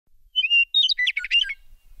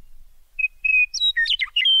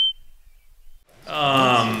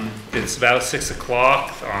It's about 6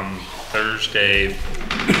 o'clock on Thursday,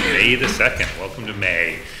 May the 2nd. Welcome to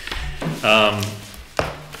May.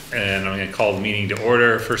 And I'm gonna call the meeting to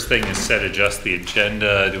order. First thing is adjust the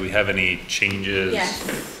agenda. Do we have any changes?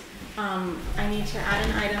 Yes. I need to add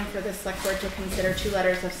an item for the select board to consider 2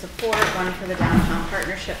 letters of support, one for the downtown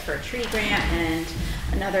partnership for a tree grant and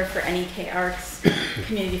another for NEK Arts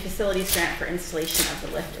community facilities grant for installation of the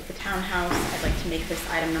lift at the townhouse. I'd like to make this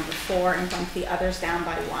item number 4 and bump the others down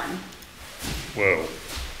by 1. Whoa.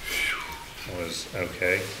 Was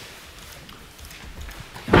okay.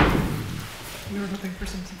 We were hoping for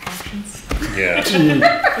some subtractions. Yeah.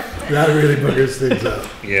 That really buggers things up.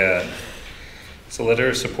 Yeah. It's a letter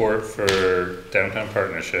of support for downtown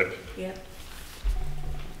partnership. Yep.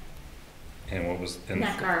 And what was in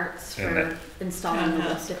NEK Arts and for installing the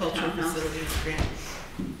lift at the Cultural townhouse. facilities grant.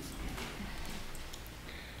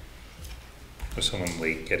 Was someone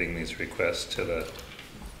late getting these requests to the?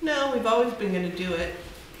 No, we've always been going to do it,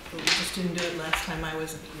 but we just didn't do it last time I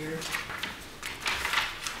wasn't here.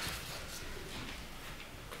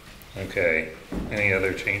 Okay. Any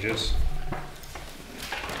other changes?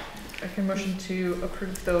 I can motion to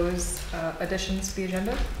approve those additions to the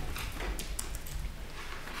agenda.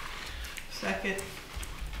 Second.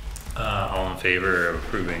 All in favor of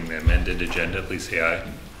approving the amended agenda, please say aye.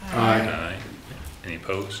 Aye. Aye. Any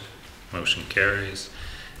opposed? Motion carries.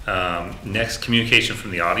 Next, communication from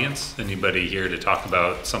the audience. Anybody here to talk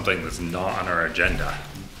about something that's not on our agenda?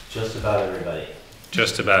 Just about everybody.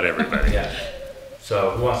 Just about everybody. Yeah. So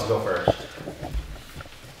who wants to go first?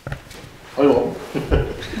 I will.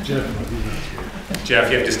 Jeff,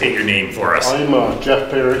 you have to state your name for us. I'm Jeff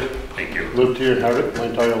Perry. Thank you. Lived here in Hardwick my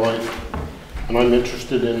entire life. And I'm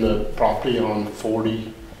interested in the property on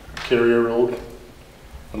 40 Carrier Road.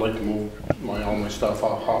 I'd like to move all my stuff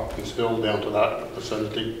off Hopkins Hill down to that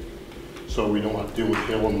vicinity so we don't have to deal with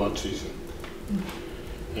hail and mud season.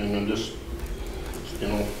 And I'm just,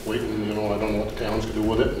 waiting, I don't know what the town's gonna do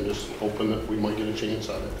with it, and just hoping that we might get a chance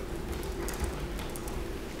at it.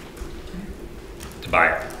 To buy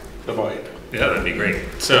it. To buy it. Yeah, that'd be great.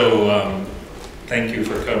 So, thank you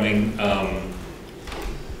for coming.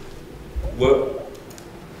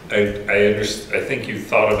 I think you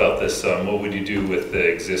thought about this. What would you do with the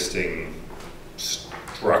existing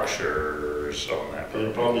structures on that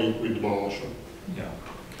I'd property? probably demolish them. Yeah.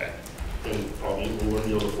 Okay. And probably we wouldn't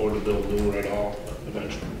be able to afford to build new right all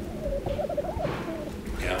eventually.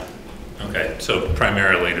 Yeah. Okay. So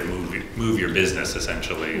primarily to move your business,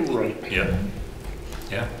 essentially. Right. Yeah.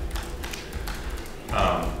 Yeah.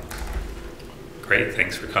 Great.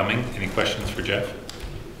 Thanks for coming. Any questions for Jeff?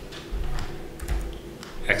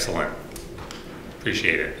 Excellent.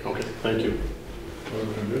 Appreciate it. Okay, thank you. What are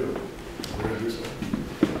we gonna do? We're gonna do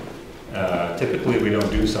something. Typically, we don't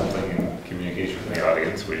do something in communication with the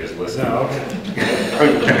audience. We just listen. No, okay.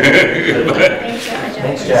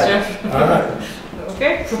 Thanks, Jeff. All right.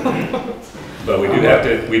 Okay. But we do have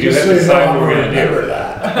to. We do have to decide what we're going to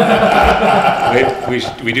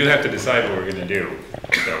do. We do have to decide what we're going to do.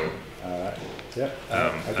 So. Yeah.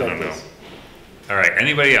 I don't know. All right.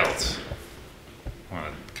 Anybody else want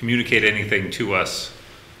to communicate anything to us?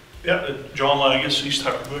 Yeah, John Lagus, East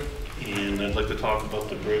Hardwick, and I'd like to talk about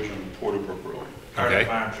the bridge on Porterbrook Road. Okay.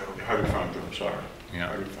 Hardwick Farm Road, sorry. Yeah.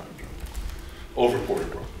 Hardwick Farm Road. Over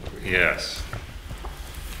Porterbrook. Yes.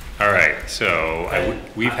 All right. So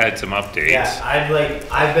we've had some updates. Yeah, I've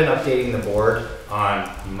been updating the board on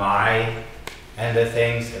my end of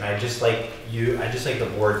things, and I just like the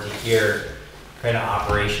board to hear kind of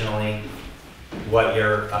operationally what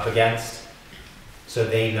you're up against, so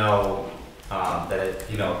they know that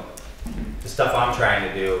the stuff I'm trying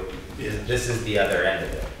to do this is the other end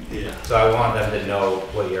of it. Yeah. So I want them to know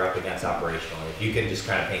what you're up against operationally. If you can just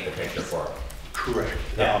kind of paint the picture for them. Correct.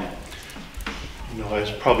 Yeah. As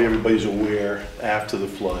probably everybody's aware, after the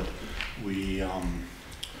flood, we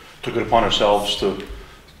took it upon ourselves to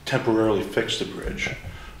temporarily fix the bridge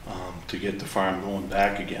to get the farm going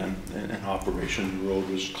back again in operation. The road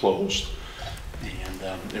was closed, and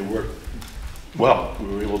it worked well. We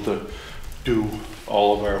were able to do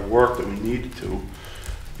all of our work that we needed to,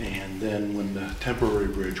 and then when the temporary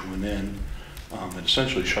bridge went in, it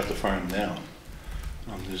essentially shut the farm down.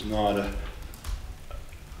 There's not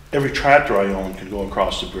every tractor I own can go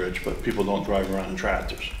across the bridge, but people don't drive around in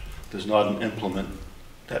tractors. There's not an implement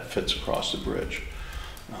that fits across the bridge.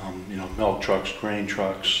 Milk trucks, grain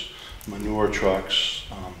trucks, manure trucks,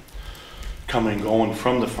 coming and going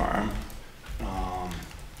from the farm.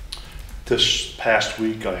 This past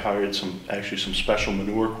week I hired some special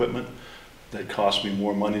manure equipment that cost me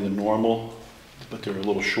more money than normal, but they're a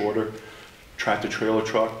little shorter. tractor trailer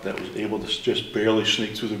truck that was able to just barely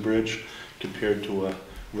sneak through the bridge compared to a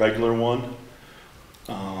regular one.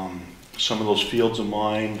 Some of those fields of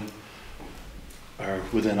mine are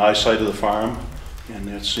within eyesight of the farm, and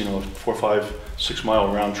it's, you know, a 4, 5, 6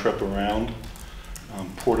 mile round trip around.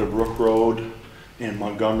 Porter Brook Road and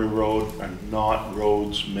Montgomery Road are not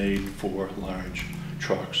roads made for large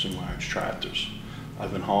trucks and large tractors.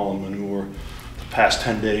 I've been hauling manure the past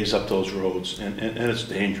 10 days up those roads, and it's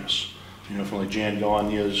dangerous. You know, from like Jan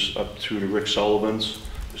Gagne's up through to Rick Sullivan's,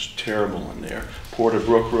 it's terrible in there. Porter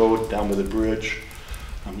Brook Road down to the bridge,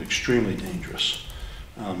 extremely dangerous.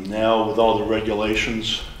 Now with all the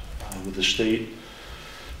regulations with the state,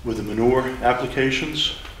 with the manure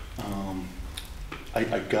applications,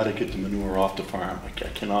 I gotta get the manure off the farm. I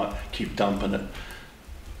cannot keep dumping it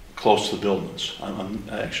close to the buildings. I'm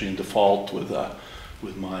actually in default with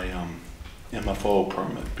my MFO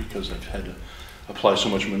permit because I've had to apply so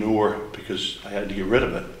much manure because I had to get rid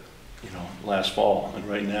of it, you know, last fall. And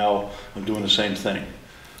right now I'm doing the same thing.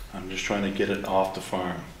 I'm just trying to get it off the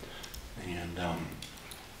farm. And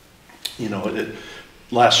you know,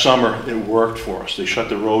 last summer it worked for us. They shut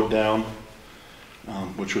the road down,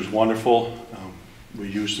 which was wonderful. We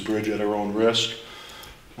used the bridge at our own risk.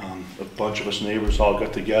 A bunch of us neighbors all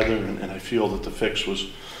got together, and I feel that the fix was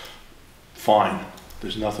fine.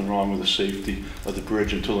 There's nothing wrong with the safety of the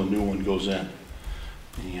bridge until a new one goes in.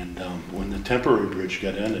 And when the temporary bridge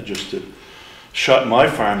got in, it shut my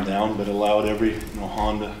farm down, but allowed every, you know,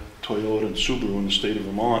 Honda, Toyota, and Subaru in the state of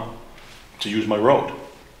Vermont to use my road,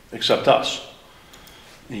 except us.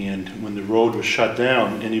 And when the road was shut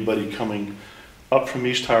down, anybody coming up from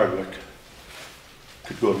East Hardwick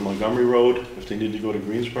could go to Montgomery Road if they need to go to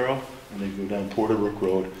Greensboro, and they go down Porter Brook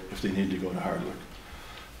Road if they need to go to Hardwick.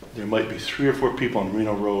 There might be 3 or 4 people on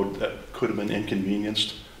Reno Road that could have been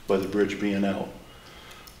inconvenienced by the bridge being out,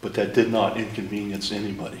 but that did not inconvenience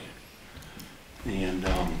anybody. And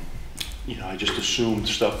you know, I just assumed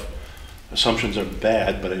assumptions are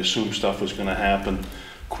bad, but I assumed stuff was going to happen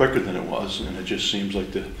quicker than it was, and it just seems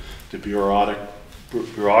like the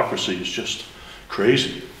bureaucracy is just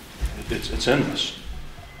crazy. It's endless.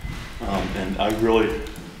 And I really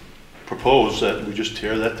propose that we just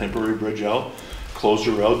tear that temporary bridge out, close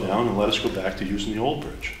the road down, and let us go back to using the old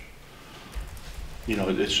bridge. You know,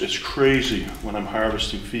 it's crazy when I'm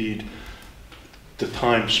harvesting feed, the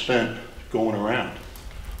time spent going around,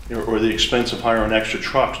 or the expense of hiring extra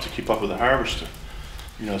trucks to keep up with the harvester.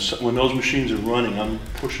 You know, so when those machines are running, I'm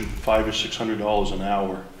pushing $500 or $600 an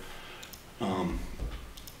hour.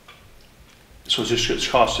 So it's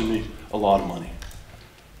costing me a lot of money.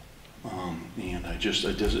 And it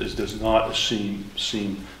does not seem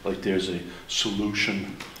like there's a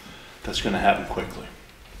solution that's going to happen quickly.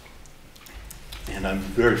 And I'm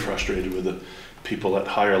very frustrated with the people at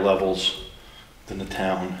higher levels than the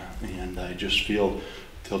town, and I just feel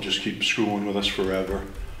they'll just keep screwing with us forever.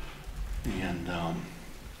 And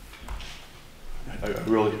I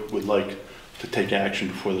really would like to take action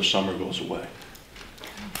before the summer goes away.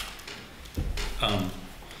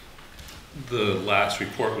 The last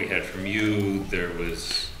report we had from you,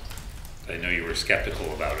 I know you were skeptical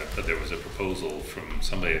about it, but there was a proposal from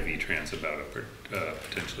somebody at V-Trans about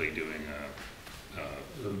potentially doing a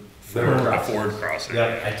Ford crossing.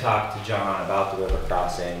 Yep, I talked to John about the river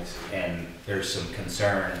crossings, and there's some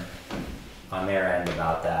concern on their end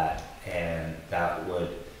about that, and that would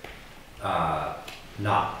that's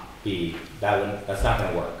not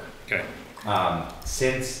going to work. Okay.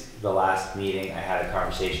 Since the last meeting, I had a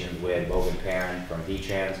conversation with Logan Perrin from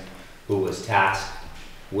V-Trans, who was tasked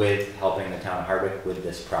with helping the town of Hardwick with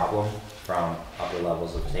this problem from upper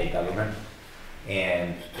levels of state government.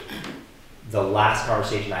 And the last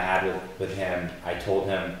conversation I had with him, I told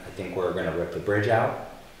him I think we're going to rip the bridge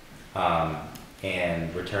out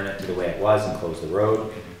and return it to the way it was and close the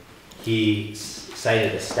road. He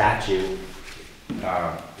cited a statute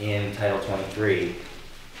in Title 23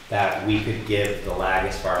 that we could give the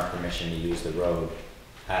Lagos Farm permission to use the road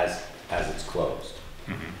as it's closed.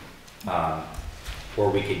 Or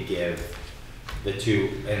we could give the two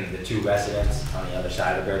residents on the other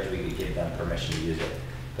side of the bridge, we could give them permission to use it.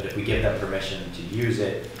 But if we give them permission to use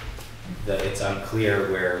it, it's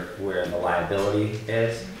unclear where the liability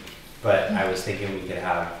is. But I was thinking we could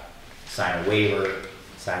sign a waiver,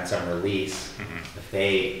 sign some release.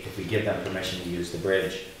 If we give them permission to use the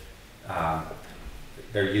bridge,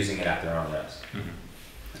 they're using it at their own risk.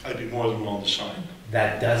 I'd be more than willing to sign.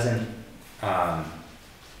 That doesn't,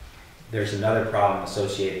 there's another problem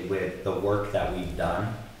associated with the work that we've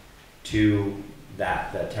done to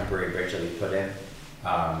the temporary bridge that we put in.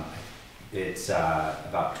 It's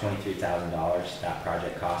about $23,000 that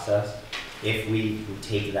project cost us. if we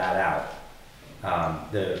take that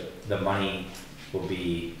out, the money will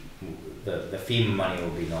be, the FEMA money will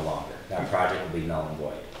be no longer. That project will be null and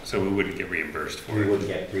void. So we wouldn't get reimbursed for We it? wouldn't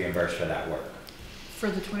get reimbursed for that work. For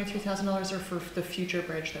the $23,000 or for the future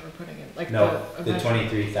bridge that we're putting in? Like No, the eventual-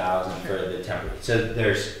 23,000 for the temporary. So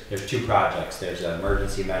there's two projects. There's an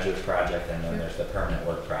emergency measures project and then Yeah. there's the permanent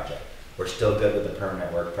work project. We're still good with the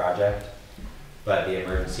permanent work project, but the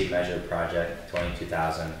emergency measure project,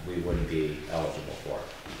 22,000, we wouldn't be eligible for.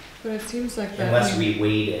 But it seems like that. Unless we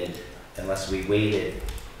waited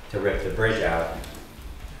to rip the bridge out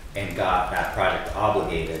and got that project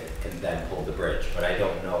obligated and then pulled the bridge. But I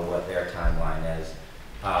don't know what their timeline is.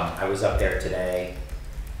 I was up there today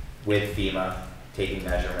with FEMA, taking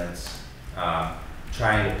measurements,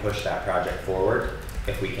 trying to push that project forward.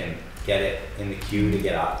 If we can get it in the queue to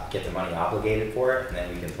get the money obligated for it, and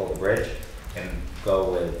then we can pull the bridge and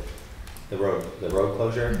go with the road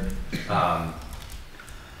closure.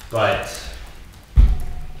 But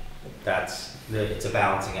it's a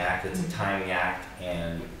balancing act, it's a timing act,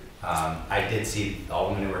 and I did see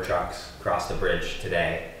all the manure trucks cross the bridge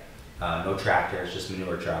today. No tractors, just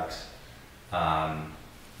manure trucks. And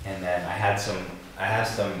then I have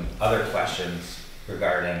some other questions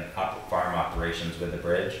regarding farm operations with the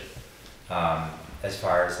bridge. As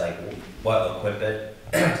far as like what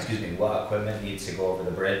equipment needs to go over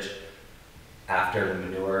the bridge after the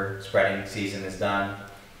manure spreading season is done,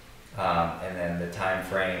 and then the time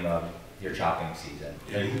frame of your chopping season.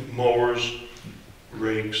 And mowers,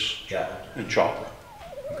 rakes, Yeah. and chopper,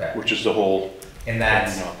 Okay. which is the whole. And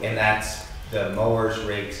that's the mowers,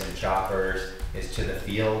 rakes, and choppers is to the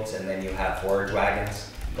fields, and then you have forage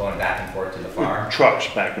wagons going back and forth to the farm Trucks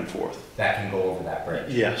back and forth. that can go over that bridge.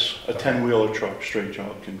 Yes, a Okay. 10-wheeler truck, straight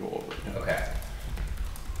job can go over. Yeah. Okay.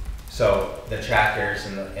 So the tractors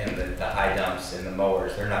and the high dumps and the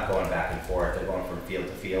mowers, they're not going back and forth, they're going from field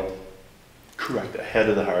to field? Correct, ahead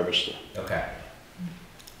of the harvester. Okay.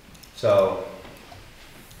 So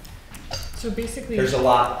So basically, there's a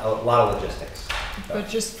lot of logistics. but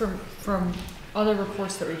just from other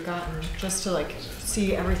reports that we've gotten, just to like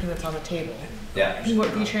see everything that's on the table. Yeah. What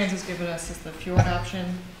V-Trans has given us is the fjord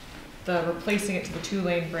option, the replacing it to the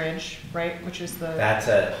 2-lane bridge, right, which is the. That's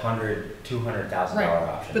a $200,000 Right,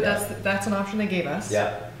 option. but yeah. that's an option they gave us.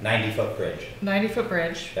 Yeah, 90-foot bridge. 90-foot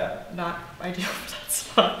bridge. Yeah. Not ideal for that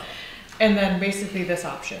spot. And then basically this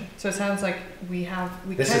option. So it sounds like we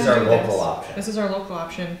This can is our do local this. option. This is our local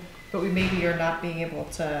option, but we maybe are not being able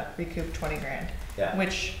to recoup 20 grand. Yeah.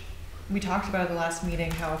 Which we talked about at the last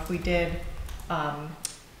meeting, how if we did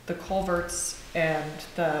the culverts and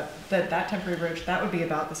that temporary bridge, that would be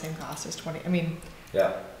about the same cost as 20. I mean,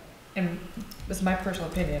 Yeah. and this is my personal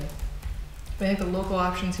opinion. I think the local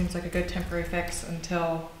option seems like a good temporary fix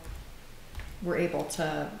until we're able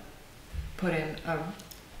to put in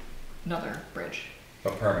another bridge, A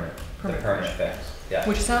permanent Permanent fix. Yeah.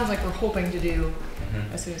 which sounds like we're hoping to do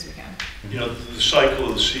Mhm. as soon as we can. You know, the cycle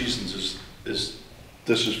of the seasons is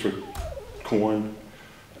this is for corn.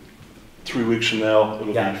 3 weeks from now,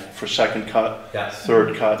 it'll Yeah. be for second cut, Yeah.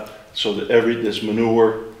 third cut. So that there's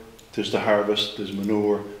manure, there's the harvest, there's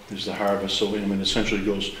manure, there's the harvest. So I mean, essentially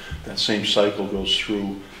that same cycle goes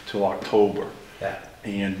through till October. Yeah.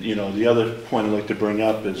 And, you know, the other point I'd like to bring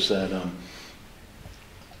up is that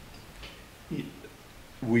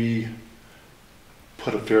we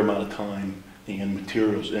put a fair amount of time and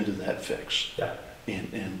materials into that fix. Yeah.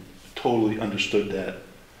 And totally understood that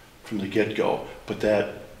from the get-go, but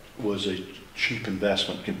that was a cheap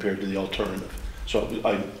investment compared to the alternative.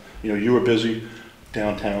 So you were busy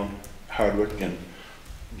downtown Hardwick, and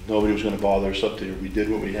nobody was gonna bother us up there. We did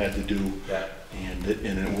what we had to do, Yeah. and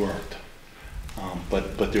it worked.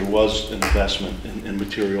 But there was an investment in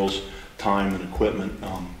materials, time, and equipment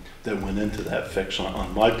that went into that fix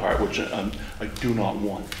on my part, which I do not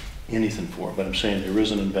want anything for, but I'm saying there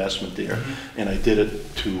is an investment there, and I did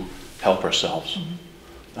it to help ourselves.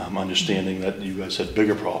 Understanding that you guys had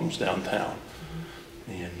bigger problems downtown.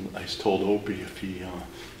 And I told Opie if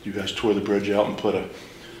you guys tore the bridge out and put a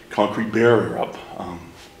concrete barrier up,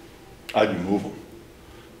 I'd remove them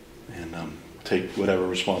and take whatever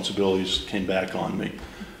responsibilities came back on me.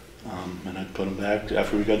 And I'd put them back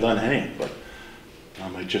after we got done hanging. But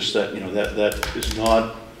I just said, that is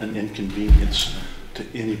not an inconvenience to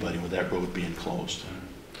anybody with that road being closed.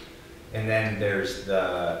 And then there's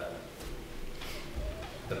the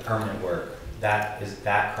permanent work.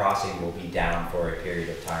 That crossing will be down for a period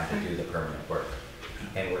of time to do the permanent work.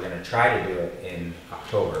 And we're gonna try to do it in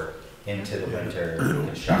October into the winter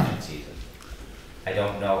construction season. I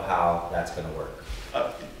don't know how that's gonna work.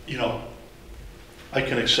 I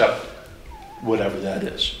can accept whatever that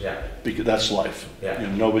is. Yeah, Because that's life. Yeah. You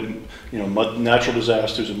know, nobody, you know, natural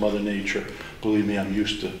disasters and Mother Nature, believe me, I'm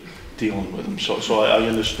used to dealing with them. So I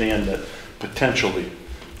understand that potentially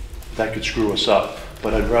that could screw us up.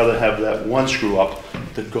 But I'd rather have that one screw up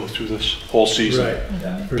than go through this whole season Right.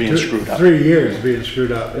 yeah. For being screwed up. 3 years being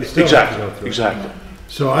screwed up. It still has to go Exactly, through. exactly.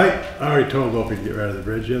 So I already told Opie to get rid of the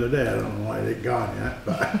bridge the other day. I don't know why it ain't gone yet,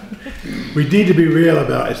 but we need to be real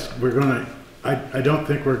about it. I don't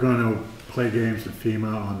think we're gonna play games with FEMA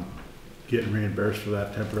on getting reimbursed for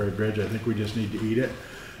that temporary bridge. I think we just need to eat it.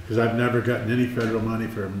 Because I've never gotten any federal money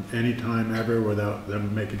from any time ever without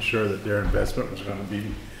them making sure that their investment was gonna be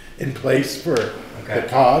in place for the Okay.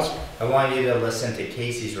 cause. I want you to listen to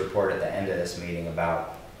Casey's report at the end of this meeting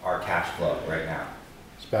about our cash flow right now.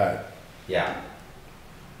 It's bad. Yeah.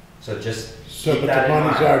 So just So, keep but that the in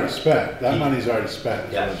money's mind. already spent. That Keep- money's already spent,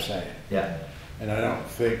 is Yeah. what I'm saying. Yeah. And I don't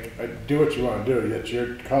think, do what you wanna do, it's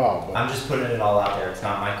your call, but I'm just putting it all out there. It's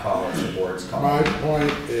not my call, it's the board's call. my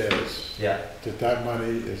point is Yeah, that money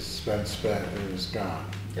is been spent and is gone.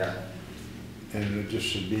 yeah. And it just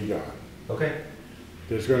should be gone. Okay.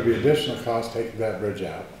 There's gonna be additional costs taking that bridge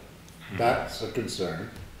out. That's a concern,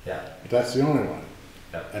 Yeah. but that's the only one.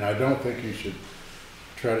 Yep. And I don't think you should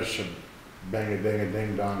try to bang a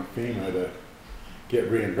ding dong FEMA to get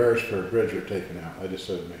reimbursed for a bridge you're taking out. That just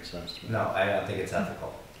doesn't make sense to me. No, I don't think it's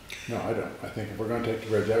ethical. No, I don't. I think if we're gonna take the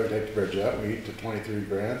bridge out, we take the bridge out, we eat the 23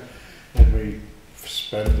 grand, and we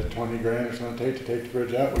spend the 20 grand it's gonna take to take the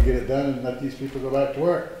bridge out, we get it done and let these people go back to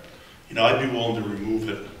work. You know, I'd be willing to remove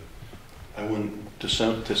it. I wouldn't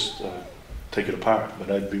take it apart,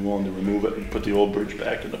 but I'd be willing to remove it and put the old bridge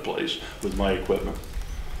back into place with my equipment.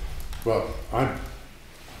 Well,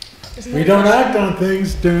 Isn't we that don't a act on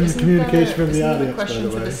things during the Isn't communication from the isn't that a audience, by question the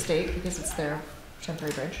for the way. state because it's their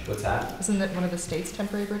temporary bridge? What's that? Isn't it one of the state's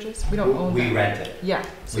temporary bridges? We don't own We that. rent it. Yeah,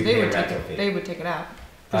 so We they pay would a take rental it, fee. they would take it out,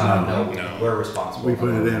 No, No. we're responsible. We put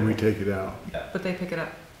it in, we take it out. but they pick it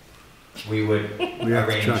up. We would We have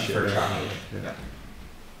to arrange truck it, for right? trucking. Yeah.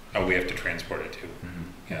 Oh, we have to transport it too.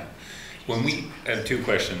 Mhm. Yeah. I have two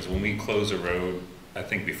questions. When we close a road, I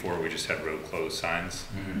think before we just had road closed signs.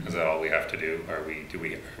 Mhm. Is that all we have to do? Are we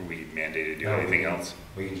mandated to do No, anything else?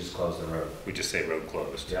 We can just close the road. We just say road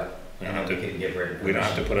closed. Yeah. We And don't then have we to, can get rid of. we don't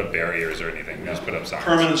have to put up barriers or anything. We just put up signs.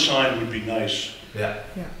 Permanent sign would be nice. Yeah.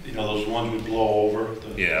 You know, those ones we blow over,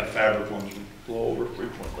 the Yeah. fabric ones we blow over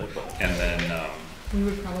frequently, but. And then, We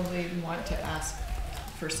would probably want to ask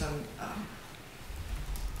for some,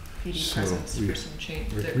 PD So presence we- for some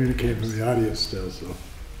change. We're communicating from the audience still, so.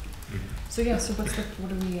 So yeah, so what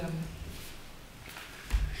do we,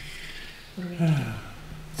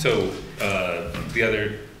 so, the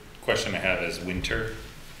other question I have is winter.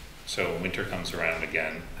 So winter comes around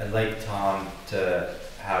again. I'd like Tom to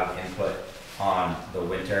have input on the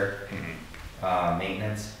winter Mhm.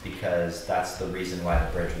 maintenance because that's the reason why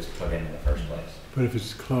the bridge was put in the first place. But if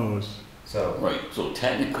it's closed, So, Right, so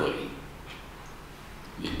technically,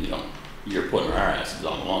 you know, you're putting our asses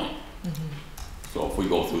on the line. So if we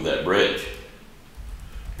go through that bridge,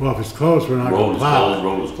 well, if it's closed, we're not road gonna is plow closed, it.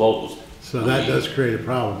 road is closed. So that does create a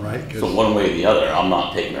problem, right? 'Cause- So one way or the other, I'm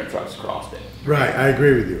not taking our trucks across it. Right, I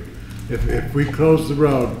agree with you. If we close the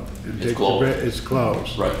road and It's take the closed. bridge, it's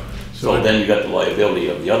closed. Right, So so then you got the liability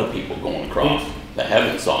of the other people going across that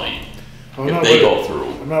haven't signed. I'm If not they worried- go through,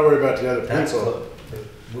 I'm not worried about the other that's, people.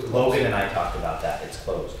 Logan and I talked about that, it's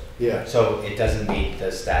closed. Yeah, So it doesn't meet the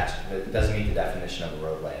it doesn't meet the definition of a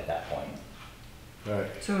roadway at that point. right.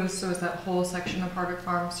 so is that whole section of Hardwick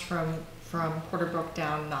Farms from Porter Brook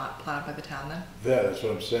down not plowed by the town then? Yeah, that's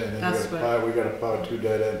what I'm saying. Then That's we gotta plow 2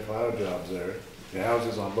 dead-end plow jobs there. The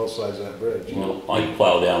houses on both sides of that bridge. well, I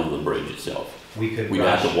plow down to the bridge itself. We could We'd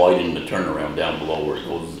have rush, to widen the turnaround down below where it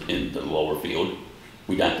goes into the lower field.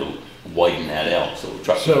 We'd have to widen that out so the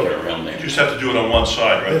truck can So- turn around there. You just have to do it on one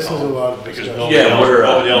side, right? This is a Tom? lot of Because discussion. nobody Yeah, else- where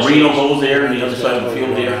nobody else Reno is. goes there and the other side of the Yeah.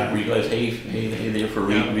 field there, where you guys, hey there for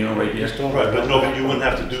Reno right there. Just don't- Right, but no, you wouldn't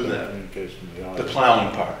have to do that. Communication with the The audience.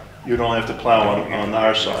 plowing part. You don't have to plow on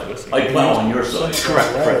our side. I plow on your side.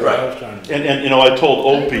 Correct, Right, right. I was trying to- And, you know, I told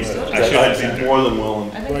Opie I think that I'd be more than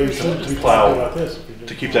willing I think Well, we you should shouldn't just be plow talking about this.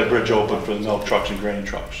 to keep that bridge open for the milk trucks and grain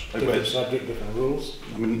trucks. Different subject, different rules.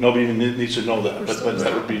 I mean, nobody even needs to know that, but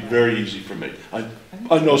that would be very easy for me.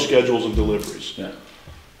 I know schedules and deliveries. Yeah.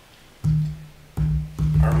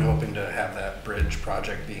 Are we hoping to have that bridge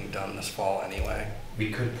project being done this fall anyway? we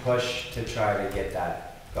could push to try to get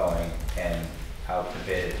that going and out to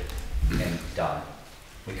bid and done.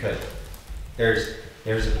 We could. There's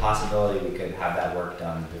a possibility we could have that work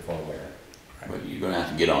done before winter. But you're gonna have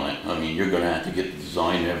to get on it. I mean, you're gonna have to get the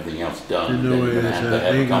design and everything else done. There's no Then way you're gonna that's have to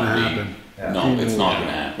have a ain't gonna company happen. Yeah. No, it's not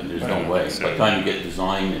gonna happen, there's no way. By the time you get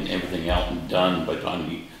design and everything out and done, by the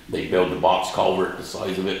time they build the box culvert, the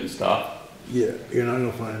size of it and stuff, Yeah, you're not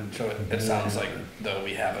gonna find. So it sounds like though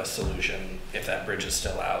we have a solution, if that bridge is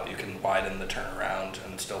still out, you can widen the turnaround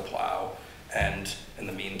and still plow. And in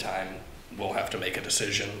the meantime, we'll have to make a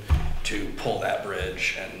decision to pull that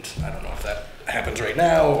bridge. And I don't know if that happens right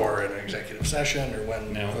now or in an executive session or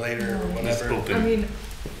when later or whatever. I mean,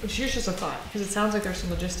 here's just a thought, because it sounds like there's some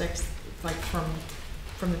logistics, like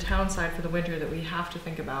from the town side for the winter that we have to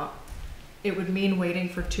think about. It would mean waiting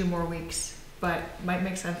for 2 more weeks, but might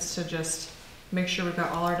make sense to just make sure we've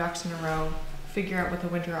got all our ducks in a row, figure out what the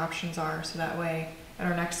winter options are, so that way at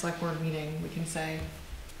our next select board meeting, we can say,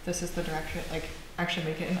 this is the direction, like, actually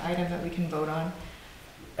make it an item that we can vote on.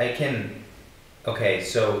 Okay,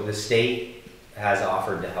 so the state has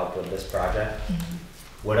offered to help with this project. Mm-hmm.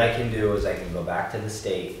 What I can do is I can go back to the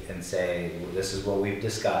state and say, well, this is what we've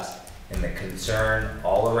discussed, and the concern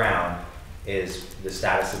all around is the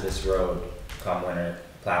status of this road come winter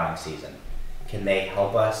plowing season. Can they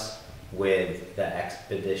help us with the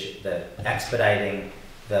expediting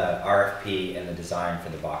the RFP and the design for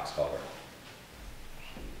the box culvert?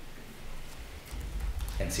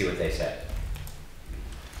 And see what they say.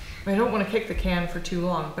 I don't want to kick the can for too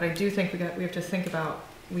long, but I do think we have to think about,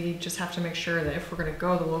 we just have to make sure that if we're going to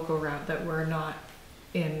go the local route, that we're not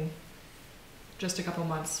in just a couple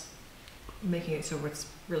months making it so it's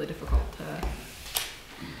really difficult to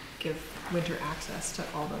give winter access to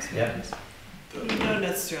all those families. You don't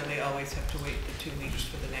necessarily always have to wait the 2 weeks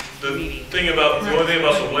for the next meeting. The only thing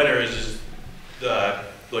about the winter is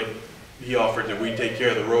like he offered that we take care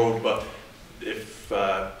of the road, but if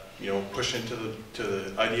push into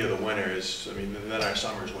the idea of the winter is, I mean, then our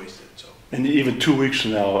summer is wasted. So. And even 2 weeks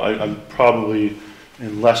from now, I'm probably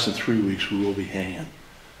in less than 3 weeks we will be hanging.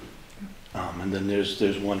 And then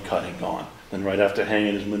there's one cutting gone. Then right after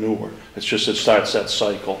hanging is manure. It's just, it starts that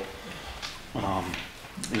cycle.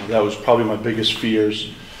 That was probably my biggest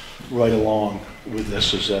fears right along with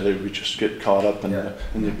this, is that it would just get caught up in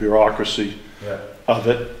the bureaucracy of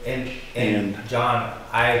it. And John,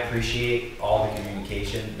 I appreciate all the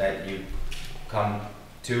communication that you come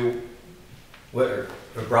to, or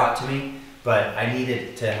brought to me, but I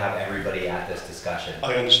needed to have everybody at this discussion.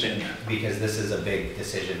 I understand that. Because this is a big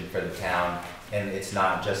decision for the town, and it's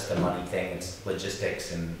not just the money thing, it's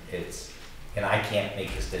logistics, and I can't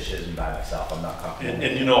make this decision by myself. I'm not comfortable.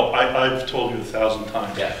 And I've told you 1,000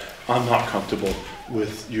 times, I'm not comfortable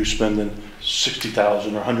with you spending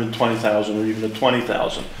 $60,000 or $120,000 or even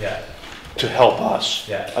 $20,000 to help us.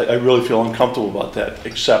 I really feel uncomfortable about that,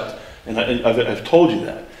 except, and I've told you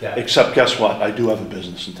that, except guess what? I do have a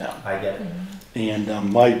business in town. I get it.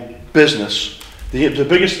 And my business, the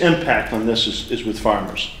biggest impact on this is with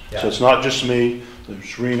farmers. So it's not just me,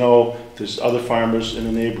 there's Reno, there's other farmers in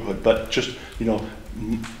the neighborhood, but just,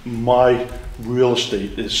 my real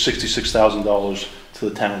estate is $66,000 to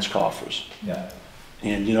the town's coffers.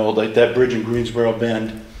 And like that bridge in Greensboro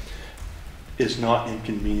Bend is not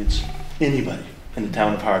inconvenience anybody in the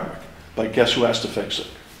town of Hardwick. But guess who has to fix it?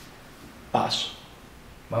 Us.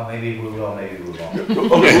 Well, maybe we will, maybe we won't.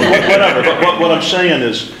 Okay, whatever. But what I'm saying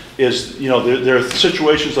is there are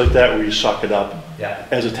situations like that where you suck it up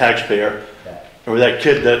as a taxpayer, or that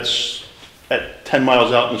kid that's at 10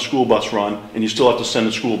 miles out in the school bus run, and you still have to send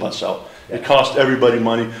the school bus out. It costs everybody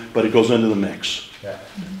money, but it goes into the mix.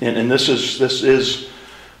 And this is,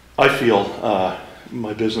 I feel,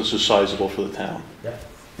 my business is sizable for the town.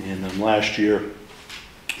 And last year,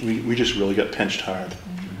 we just really got pinched hard.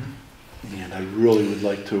 And I really would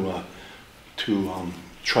like to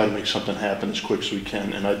try to make something happen as quick as we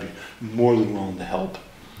can, and I'd be more than willing to help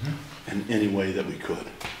in any way that we could.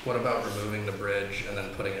 What about removing the bridge and then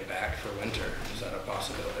putting it back for winter? Is that a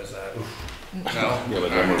possibility? Is that no? Yeah, but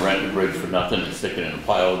then we're renting the bridge for nothing and sticking it in a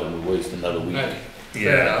pile, then we waste another week.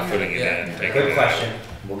 Putting it in. Good question.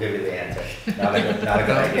 We'll give you the answer. Not a good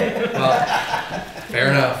idea. Well, fair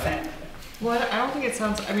enough. Well, I don't think it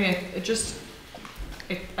sounds, I mean, I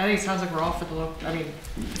think it sounds like we're all for the local, I mean,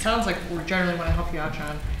 it sounds like we generally want to help you out,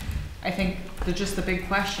 John. I think the big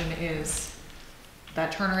question is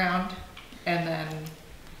that turnaround, and then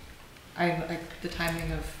I like the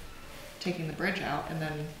timing of taking the bridge out, and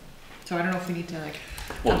then, so I don't know if we need to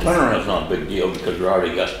Well, turnaround's not a big deal because we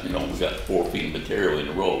already got, we got 4 feet of material in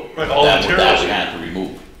the road. Right, all the materials. That we have to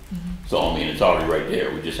remove. So, I mean, it's already right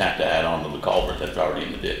there. We just have to add on to the culvert that's already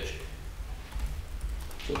in the ditch.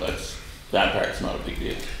 So that part's not a big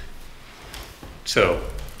deal. So,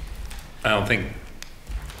 I don't think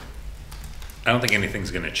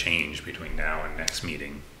anything's gonna change between now and next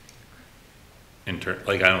meeting.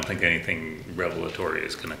 like, I don't think anything revelatory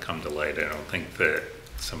is gonna come to light. I don't think that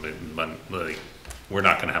somebody, like, we're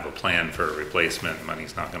not gonna have a plan for a replacement,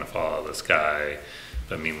 money's not gonna fall out of the sky,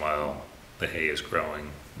 but meanwhile, the hay is growing,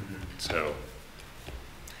 so.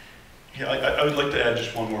 Yeah, I would like to add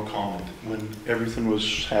just one more comment. When everything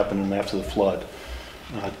was happening after the flood,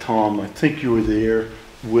 Tom, I think you were there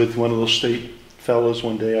with one of those state fellas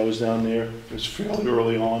one day. I was down there. It was fairly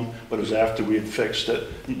early on, but it was after we had fixed it.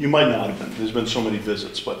 You might not have been. There's been so many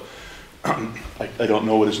visits, but I don't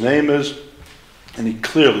know what his name is. And he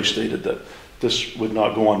clearly stated that this would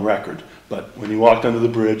not go on record. But when he walked under the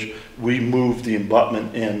bridge, we moved the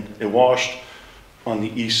abutment in. It washed on the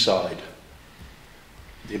east side.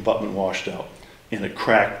 The abutment washed out, and it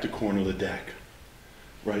cracked the corner of the deck.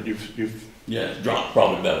 Right? Yeah, it's dropped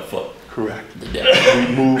probably about a foot. Correct. The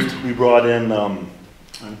deck. We brought in, I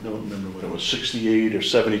don't remember what it was, 68 or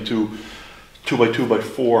 72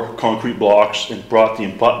 2x2x4 concrete blocks and brought the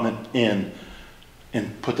abutment in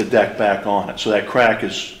and put the deck back on it. So that crack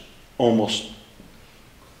is almost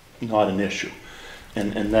not an issue.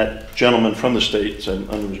 And that gentleman from the state said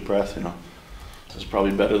under his breath, you know, this is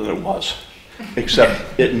probably better than it was.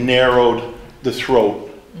 Except it narrowed the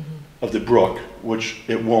throat of the brook, which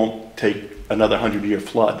it won't take another 100-year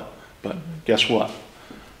flood. But guess what?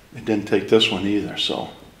 It didn't take this one either, so.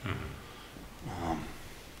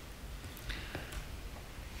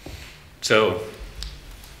 So,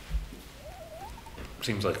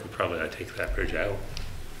 seems like we probably ought to take that bridge out.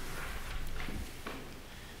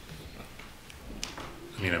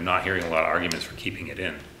 I mean, I'm not hearing a lot of arguments for keeping it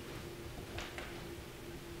in.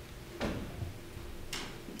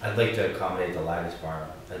 I'd like to accommodate the Laggers Farm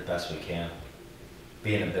as best we can,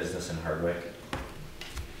 being a business in Hardwick.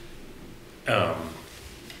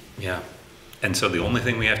 Yeah. And so the only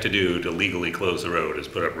thing we have to do to legally close the road is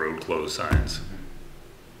put up road closed signs.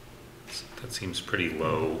 That seems pretty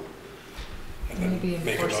low. And then Maybe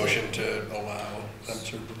make a enforce it. motion to allow them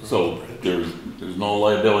to. So there's no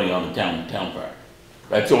liability on the town park.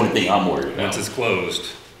 That's the only thing I'm worried about. Once it's closed,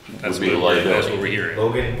 that's Would be a what liability. we're hearing.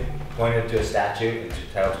 Logan pointed to a statute in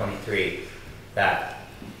Title 23 that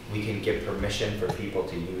we can give permission for people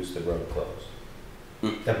to use the road closed.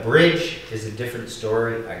 The bridge is a different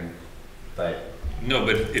story, but No,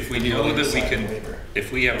 but if we know that we can,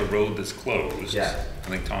 if we have a road that's closed, Yeah. I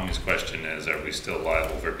think Tommy's question is, are we still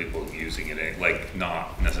liable for people using it, like,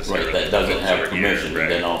 not necessarily. Right, that doesn't folks have that are here, permission, right?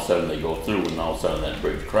 and then all of a sudden they go through and all of a sudden that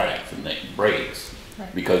bridge cracks and it breaks.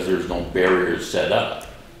 Right. Because there's no barriers set up.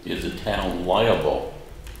 Is the town liable?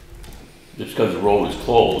 Just because the road is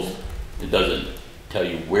closed, it doesn't tell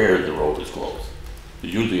you where the road is closed.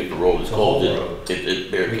 Usually if the road is The whole closed, road. it's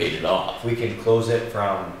barricaded off. we can close it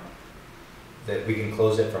from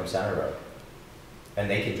Center Road, and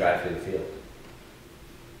they can drive through the field.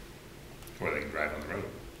 Or they can drive on the road.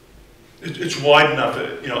 It's wide enough,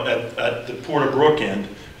 you know, at the Porter Brook end,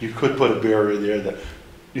 you could put a barrier there that,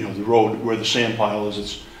 you know, the road where the sand pile is,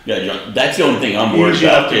 it's Yeah, John, that's the only thing I'm worried easy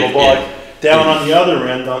enough about. to go by. Down on the other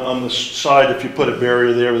end, on the side, if you put a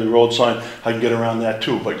barrier there with a road sign, I can get around that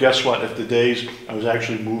too. But guess what? If the days I was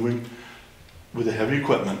actually moving with the heavy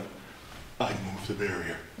equipment, I'd move the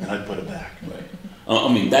barrier and I'd put it back. Right.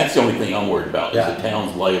 I mean, that's the only thing I'm worried about, is Yeah. the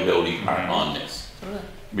town's liability on this.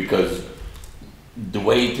 Because the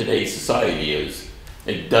way today's society is,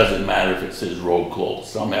 it doesn't matter if it says road closed.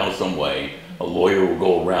 Somehow, some way, a lawyer will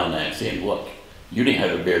go around that saying, look, you didn't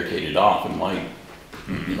have it barricaded off, and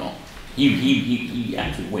you know, he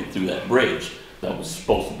actually went through that bridge that was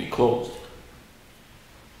supposed to be closed.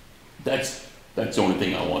 That's the only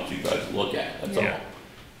thing I want you guys to look at, that's all. Yeah.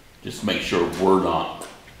 Just make sure we're not.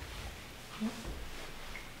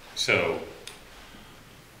 So,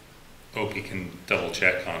 Opie can double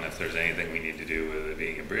check on if there's anything we need to do with it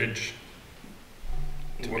being a bridge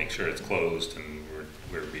to make sure it's closed and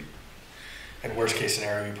we're And worst case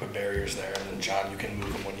scenario, you put barriers there, and then John, you can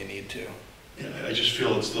move them when you need to. Yeah, I just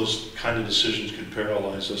feel it's those kind of decisions could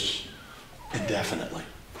paralyze us indefinitely.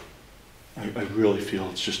 I really feel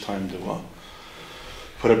it's just time to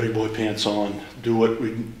put our big boy pants on, do what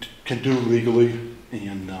we can do legally,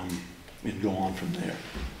 and go on from there.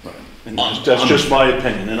 Right. And that's just my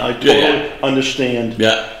opinion, and I totally understand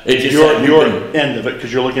Yeah, it just your end of it,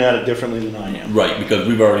 because you're looking at it differently than I am. right, because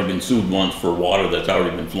we've already been sued once for water that's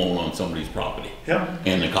already been flowing on somebody's property. Yeah.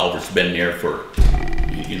 And the culvert's been there for,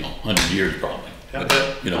 100 years probably. Yeah.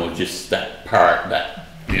 It's just that part that,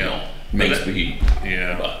 makes me,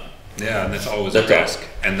 yeah. but, Yeah, and that's always a That's all. risk.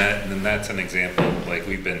 And that's an example, like,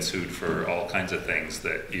 we've been sued for all kinds of things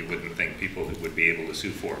that you wouldn't think people would be able to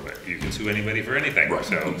sue for, but you can sue anybody for anything, right,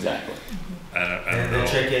 so. exactly. I don't And know. the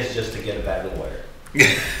trick is just to get a bad lawyer.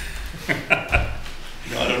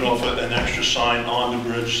 don't know if an extra sign on the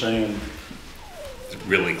bridge saying It's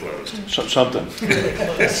really closed. something. One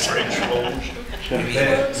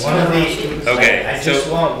of the, Okay, I just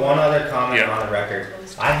so- want one other comment Yeah. on the record.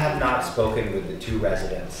 I have not spoken with the 2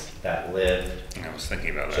 residents that live I was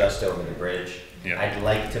thinking about that. just over the bridge. Yeah. I'd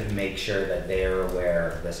like to make sure that they are aware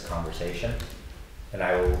of this conversation, and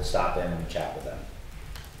I will stop in and chat with them.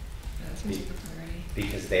 That seems like a priority.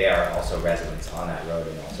 Because they are also residents on that road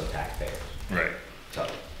and also taxpayers. Right. So,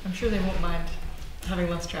 I'm sure they won't mind having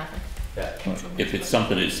less traffic. yeah. If it's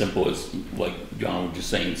something as simple as, like John was just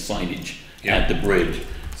saying, signage Yeah. at the bridge,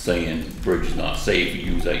 saying bridge is not safe,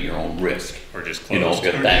 you use at your own risk. Or just You know, closed.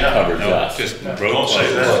 if that covers No, us. just Yeah. road Don't say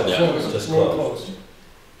closed. that. Yeah. Just closed,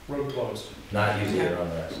 Road closed. not using your own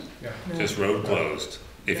risk. Just road closed.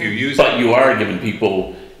 If you use But it, you are giving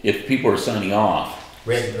people, if people are signing off,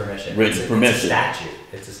 Written permission. Written It's a permission. statute,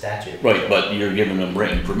 it's a statute. right, but you're giving them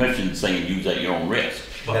written permission saying use at your own risk.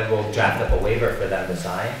 Then we'll draft up a waiver for them to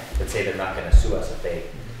sign, that say they're not gonna sue us if they,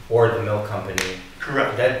 or the milk company.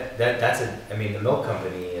 Correct. That's I mean, the milk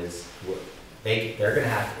company is, they're gonna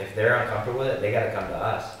have, if they're uncomfortable with it, they gotta come to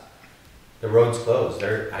us. The road's closed,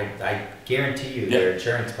 I guarantee you, their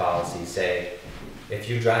insurance policies say, if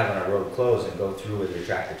you drive on a road closed and go through with your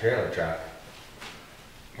tractor trailer truck,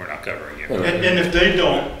 we're not covering you. And if they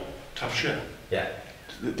don't, tough shit. yeah,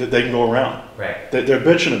 They can go around. right, They're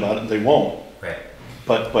bitching about it, they won't. right.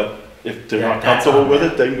 But if they're Yeah, not that's comfortable on with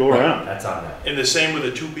them. it, they can go around. That's on them. And the same with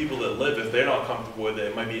the 2 people that live, if they're not comfortable with it,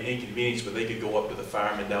 it might be an inconvenience, but they could go up to the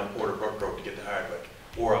farm and down Porter Brook Road to get to Hardwick,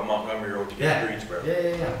 or up Montgomery Road to get Yeah, to Greensboro.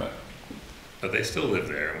 yeah. But they still live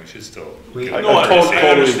there, and we should still. We- give them No, I courtesy. I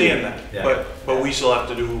understand that, Yeah. but we still have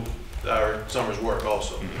to do our summer's work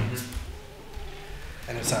also. Mhm.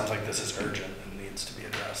 And it sounds like this is urgent and needs to be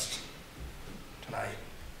addressed tonight.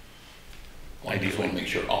 I just wanna make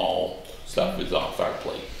sure all stuff is off our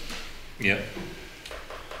plate. Yep.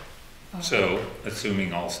 So,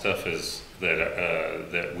 assuming all stuff is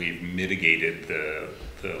that we've mitigated the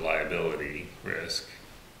liability risk,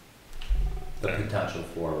 The then potential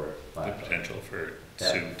for, the potential for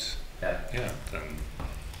Yeah. suits, yeah. yeah, then,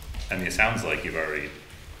 I mean, it sounds like you've already,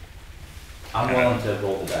 I'm willing to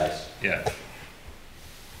roll the dice. yeah.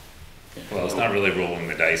 Well, it's not really rolling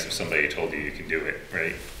the dice if somebody told you can do it,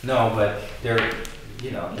 right? No, but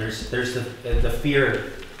there's the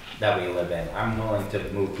fear that we live in. I'm willing to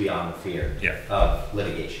move beyond the fear Yeah, of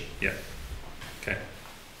litigation. yeah. Okay,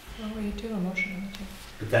 Well, we do a motion on the table.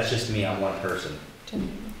 But that's just me, I'm one person.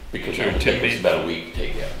 Tim, Because Sure, it'll take Tim, us about a week to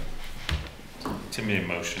take care. Tim made a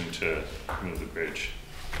motion to move the bridge,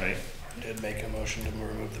 right? I did make a motion to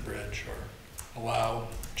remove the bridge, or allow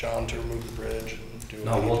John to remove the bridge and do.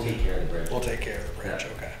 No, we'll take care of the bridge. We'll take care of the bridge,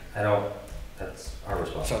 Yeah. okay. That's our So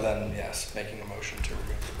responsibility. then, yes, making a motion to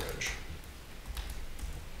remove the bridge.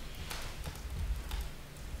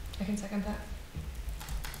 I can second that.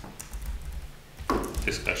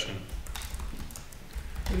 Discussion,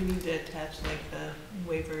 Do we need to attach like the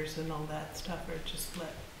waivers and all that stuff, or just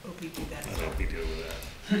let Opie do that? I hope we deal with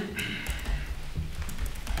that.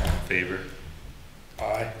 All in favor?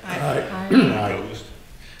 Aye. Aye. Opposed?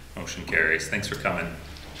 Motion carries. Thanks for coming.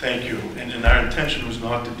 Thank you. And our intention was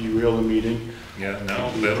not to derail the meeting. Yeah,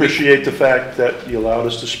 no, We but appreciate the fact that you allowed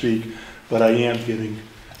us to speak, but I am getting,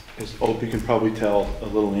 as Opie can probably tell, a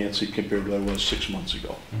little antsy compared to what I was 6 months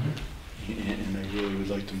ago. And I really would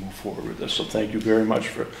like to move forward with this. So thank you very much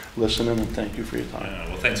for listening, and thank you for your time.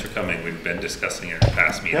 well, thanks for coming. We've been discussing it in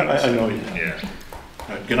past meetings. Yeah, I know you have. Yeah. All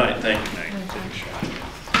right, good night, thank you. Night.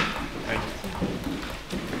 Thank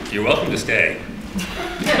you. You're welcome to stay.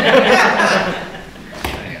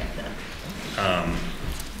 Um,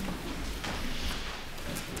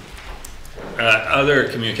 Other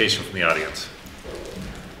communication from the audience.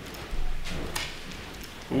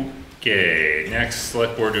 Okay, next,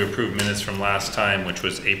 select board to approve minutes from last time, which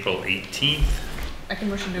was April 18th. I can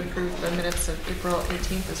motion to approve the minutes of April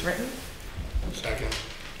 18th as written. Second.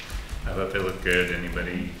 I thought they looked good.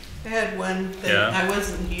 Anybody? I had one that Yeah. I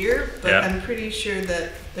wasn't here, but Yeah. I'm pretty sure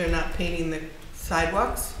that they're not painting the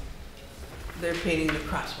sidewalks. They're painting the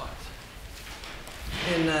crosswalks.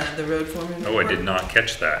 In the road foreman. Oh, I did report. not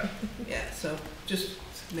catch that. Yeah, so just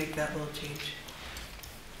make that little change.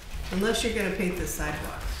 Unless you're gonna paint the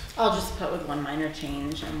sidewalks. I'll just put with one minor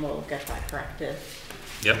change and we'll get that corrected.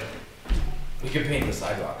 Yep. We can paint the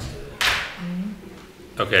sidewalks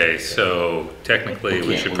too. Okay, so technically,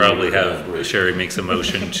 we should probably have Sherry makes a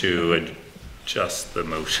motion to adjust the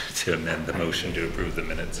motion, to amend the motion to approve the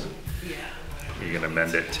minutes. Yeah. You can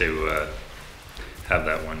amend it to have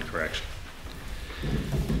that one correction.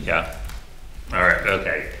 Yeah? All right,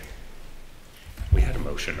 okay. We had a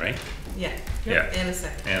motion, right? Yeah. Yeah. And a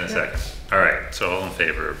second. And a second. All right, so all in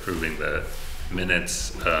favor of approving the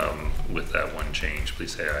minutes with that one change,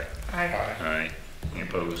 please say aye. I, Aye. Any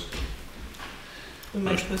opposed? Am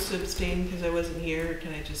I supposed to abstain because I wasn't here, or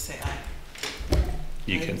can I just say aye?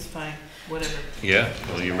 You Aye, can, It's fine, whatever. yeah,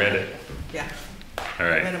 well, you read it. Yeah. All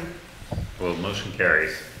Let right, 'em- well, motion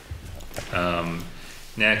carries.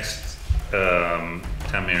 Next, town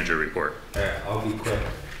manager report. Alright, I'll be quick.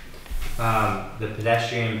 The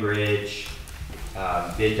pedestrian bridge,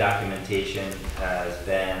 bid documentation has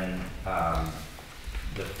been,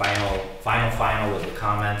 the final with the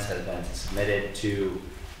comments has been submitted to,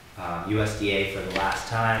 USDA for the last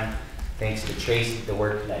time. Thanks to Tracy, the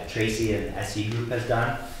work that Tracy and SE Group has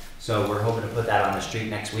done. So we're hoping to put that on the street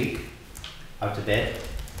next week, out to bid.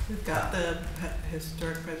 We've got the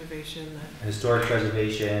historic preservation, Historic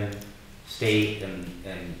preservation, state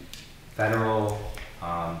and federal,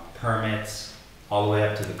 permits, all the way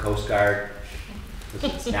up to the Coast Guard, with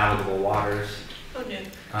its navigable waters, oh, yeah.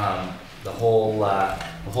 the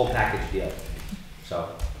whole package deal. So,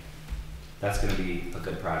 that's gonna be a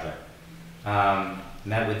good project.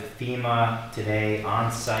 Met with FEMA today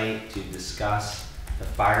on site to discuss the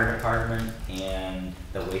fire department and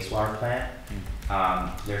the wastewater plant.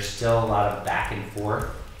 There's still a lot of back and forth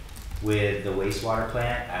with the wastewater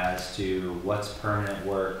plant as to what's permanent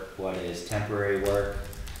work, what is temporary work.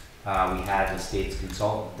 We had the state's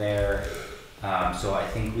consultant there, so I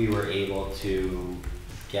think we were able to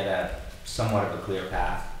get a somewhat of a clear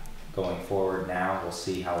path going forward now. We'll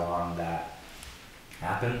see how long that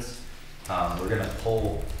happens. We're gonna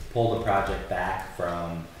pull the project back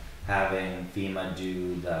from having FEMA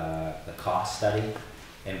do the cost study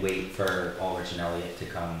and wait for Aldrich and Elliott to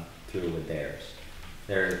come through with theirs.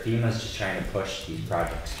 FEMA's just trying to push these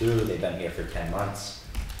projects through. They've been here for 10 months.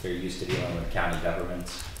 They're used to dealing with county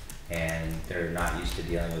governments, and they're not used to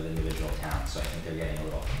dealing with individual towns, so I think they're getting a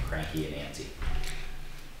little cranky and antsy.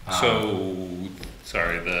 So,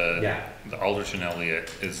 sorry, Yeah. the Aldrich and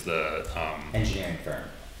Elliott is the, Engineering firm.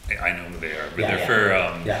 I know who they are, but Yeah, they're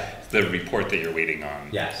yeah. for, Yeah. the report that you're waiting on.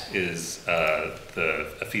 Yes. Is,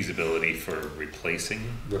 a feasibility for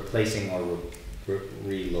replacing Replacing or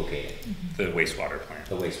relocating the wastewater plant.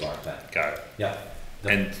 the wastewater plant. Got it. Yep.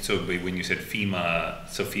 And so but when you said FEMA,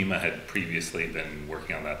 so FEMA had previously been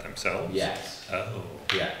working on that themselves? Yes. Oh,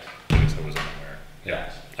 Yeah. I guess I wasn't aware. Yeah.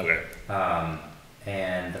 Yes. Okay.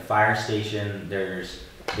 And the fire station,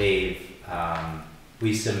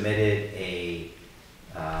 we submitted a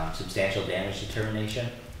substantial damage determination,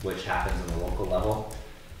 which happens on the local level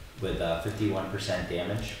with 51%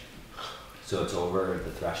 damage. So it's over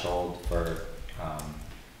the threshold for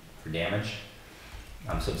damage,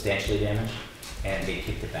 substantially damaged, and they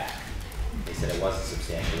kicked it back. They said it wasn't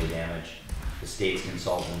substantially damaged. The state's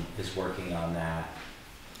consultant is working on that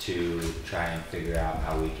to try and figure out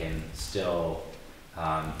how we can still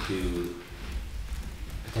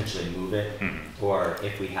potentially move it, or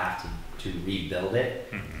if we have to rebuild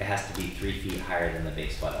it, it has to be 3 feet higher than the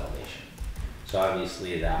base flood elevation. So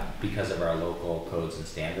obviously that, because of our local codes and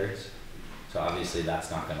standards, so obviously that's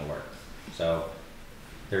not gonna work. So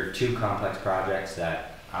there are 2 complex projects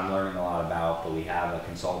that I'm learning a lot about, but we have a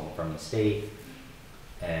consultant from the state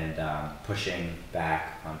and pushing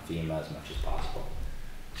back on FEMA as much as possible.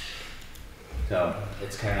 So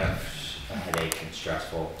it's kind of a headache and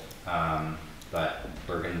stressful, but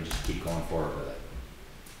we're gonna just keep going forward with it.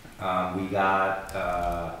 We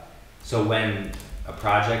got, so when a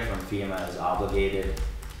project from FEMA is obligated,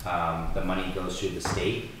 the money goes through the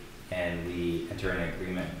state, and we enter an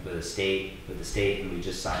agreement with the state, and we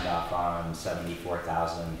just signed off on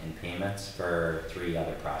 74,000 in payments for 3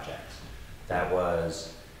 other projects. That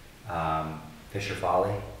was Fisher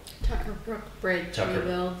Folly, Tucker Brook Bridge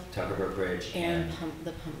rebuild, Tucker Brook Bridge, and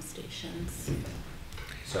the pump stations.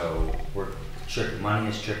 so money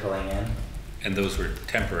is trickling in. And those were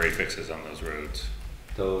temporary fixes on those roads,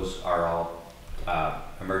 Those are all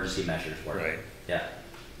emergency measures work. right? Yeah,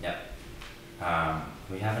 yep.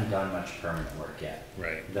 We haven't done much permanent work yet.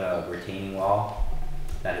 Right. The retaining wall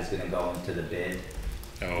that is gonna go into the bid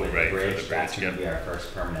Oh, with the right, for bridge, that's gonna yep. be our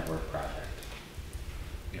first permanent work project.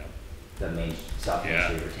 Yep. The main South Main Yeah.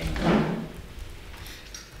 Street retaining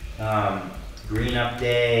wall. Green Up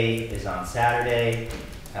Day is on Saturday.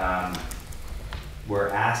 We're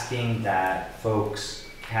asking that folks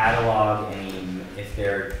catalog if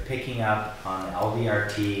they're picking up on the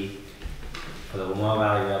LVRT for the Lamoille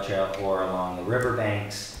Valley Rail Trail or along the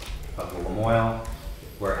riverbanks of the Lamoille,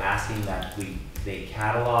 we're asking that they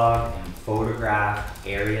catalog and photograph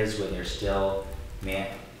areas where there's still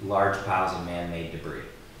large piles of man-made debris.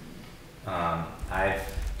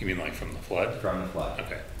 You mean like from the flood? From the flood.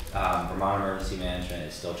 Okay. Vermont Emergency Management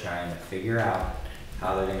is still trying to figure out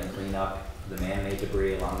how they're gonna clean up the man-made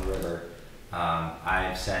debris along the river.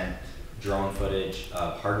 I've sent drone footage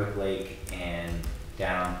of Hardwick Lake and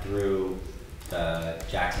down through the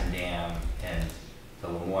Jackson Dam and the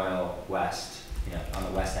Lamoille West, you know, on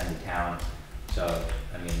the west end of town. So,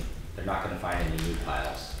 I mean, they're not gonna find any new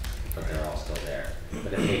piles, but they're all still there.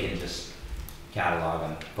 But if they can just catalog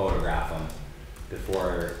them, photograph them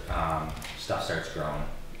before stuff starts growing.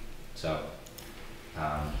 So,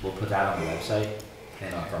 we'll put that on the website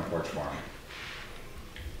and on Front Porch Forum.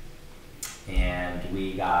 And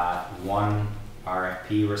we got one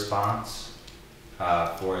RFP response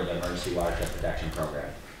for the Emergency Watershed Protection Program.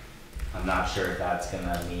 I'm not sure if that's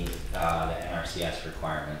gonna meet the NRCS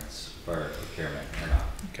requirements for procurement or not.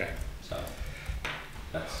 Okay, So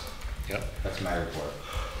that's yep, my report.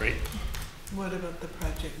 great. What about the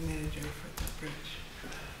project manager for the bridge?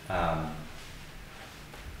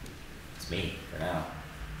 It's me for now.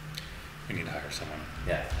 We need to hire someone.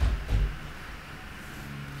 Yeah.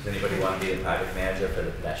 Does anybody want to be the project manager for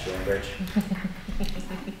the pedestrian bridge?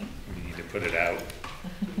 We need to put it out.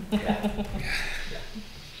 Yeah.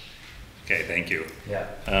 Okay, thank you. Yeah.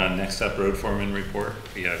 Next up, road foreman report.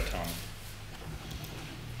 We have Tom.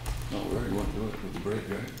 No, we already went through it with the bridge,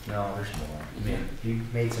 right? No, there's more. I mean, you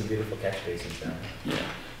made some beautiful catch basins down there. Yeah,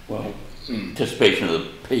 well, anticipation of the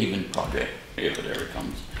paving project, if it ever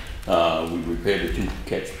comes. We repaired the two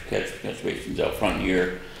catch basins out front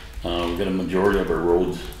here. We've got a majority of our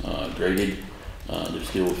roads graded. There's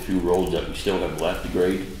still a few roads that we still have left to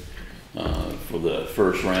grade for the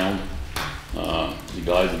first round. The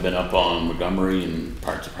guys have been up on Montgomery and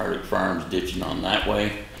parts of Hardwick Farms ditching on that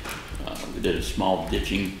way. We did a small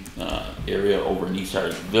ditching area over in East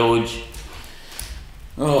Hardwick Village.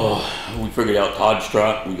 Oh, we figured out Todd's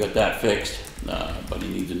truck, we got that fixed, but he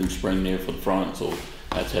needs a new spring there for the front, so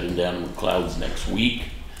that's heading down to McLeod's next week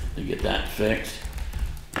to get that fixed.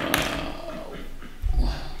 What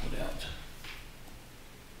else?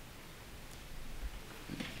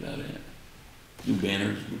 Is that it? New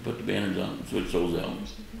banners, we put the banners on, switch those out.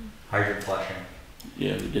 Hydrant flushing.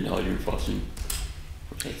 Yeah, we did hydrant fussing.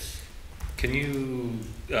 Can you,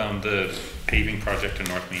 the paving project on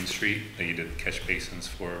North Main Street that you did catch basins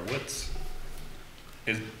for,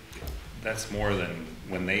 that's more than,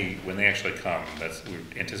 when they actually come,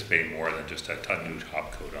 we're anticipating more than just a new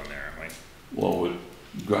top coat on there, aren't we? Well, we're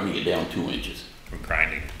grinding it down 2 inches. We're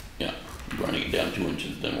grinding. Yeah, grinding it down 2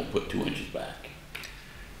 inches, then we'll put 2 inches back.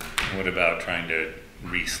 And what about trying to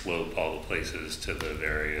re-slope all the places to the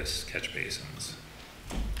various catch basins?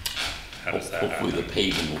 How does that happen? Hopefully the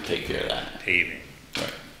paving will take care of that. Paving.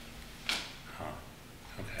 Right. Huh.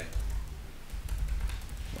 Okay.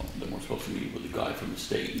 Well, then we're supposed to meet with the guy from the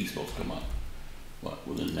state. He's supposed to come up, what,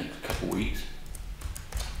 within the next couple weeks?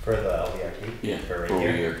 For the LVRT? Yeah, For for right over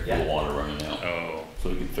here? here, Yeah. the water running out. Oh, So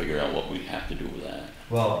we can figure out what we have to do with that.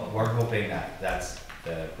 Well, we're hoping that that's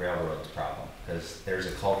the railroad's problem, because there's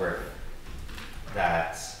a culvert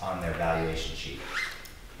that's on their valuation sheet.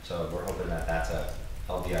 So we're hoping that that's a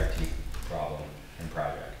LVRT problem and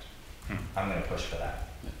project. I'm gonna push for that.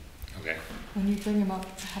 okay. When you bring them up,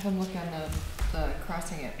 have them look on the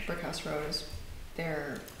crossing at Brickhouse Road is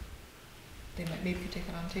they might maybe could take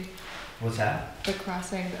it on too. What's that? The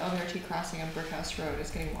crossing, the LVRT crossing on Brickhouse Road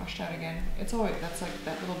is getting washed out again. It's always, that's like,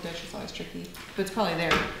 that little ditch is always tricky, but it's probably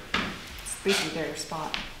it's basically their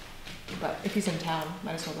spot. But if he's in town,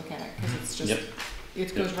 might as well look at it, cause it's just, Yep.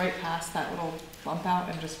 it goes right past that little bump out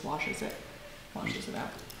and just washes it out.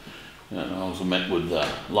 And I also met with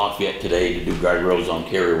Lafayette today to do guardrails on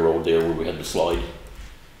Carrier Road there where we had the slide.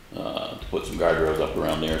 To put some guardrails up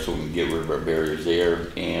around there so we can get rid of our barriers there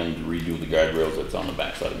and redo the guardrails that's on the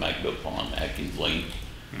backside of McBill Pond, Atkins Lane.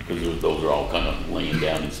 Because those are all kind of laying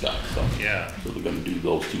down and stuff, so. Yeah. So they're gonna do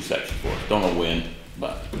those two sections for us. Don't know when,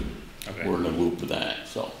 but Okay. we're in the loop with that,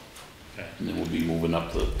 so. Okay. And then we'll be moving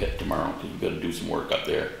up to the pit tomorrow, because we've gotta do some work up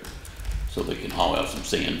there. So they can haul out some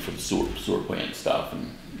sand for the sewer plant stuff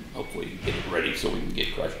and hopefully get it ready so we can get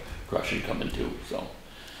crushing coming too, so.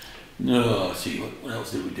 No, let's see, what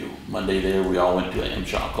else did we do? Monday there, we all went to an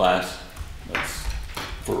M-Shop class. That's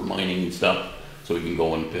for mining and stuff, so we can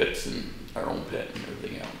go in pits and our own pit and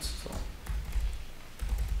everything else, so.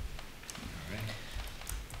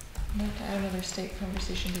 Not to add another state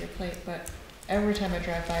conversation to your plate, but every time I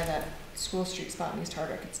drive by that School Street spot in East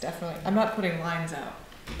Hardwick, it's definitely, I'm not putting lines out,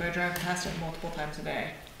 but I drive past it multiple times a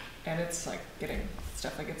day, and it's like it's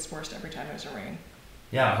definitely gets worse every time there's a rain.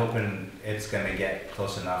 Yeah, I'm hoping it's gonna get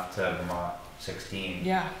close enough to Vermont 16.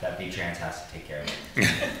 Yeah. That V-Trans has to take care of it.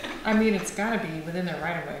 I mean, it's gotta be within their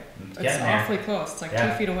right of way. It's getting there. awfully close, it's like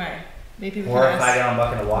Yeah. 2 feet away. Maybe we Or can a ask, 5-gallon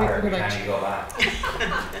bucket of water we every could, time you go by.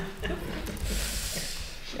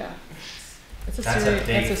 yeah. It's a That's a serious,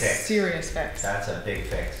 big that's a fix. serious fix. That's a big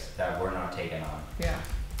fix that we're not taking on. Yeah.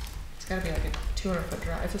 It's gotta be like a 200-foot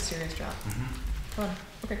drop. It's a serious drop. Fun.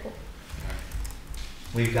 Okay, cool.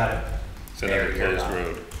 We've got it. It's another Very closed good.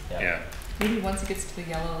 road, Yeah. yeah. Maybe once it gets to the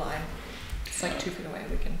yellow line, it's like 2 feet away,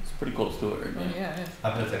 we can, It's pretty close to it right oh now. yeah, it is.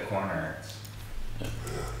 Up at the corner, it's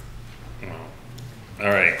All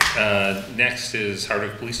right, next is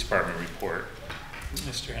Hardwick Police Department report.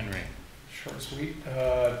 Mr. Henry. Short and sweet.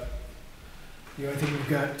 The only thing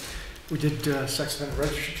we did sex offender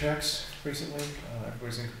registry checks recently.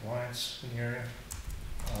 Everybody's in compliance in the area.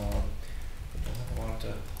 Don't have a lot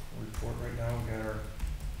to report right now. We got our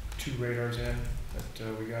 2 radars in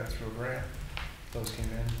that we got through a grant. Those came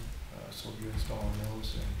in, so we'll be installing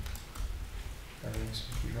those and everything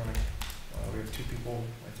seems to be running. We have 2 people,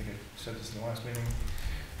 I think I said this in the last meeting,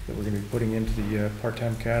 that we're going to be putting into the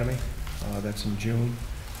part-time academy. That's in June.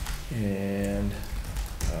 And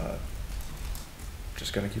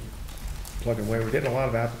just going to keep plugging away. We're getting a lot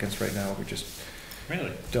of applicants right now. We just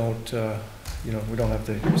Really? don't, we don't have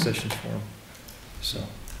the positions for them. So,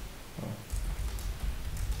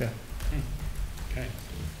 yeah. Okay,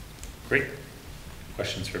 great.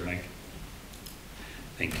 Questions for Mike?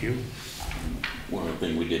 Thank you. One other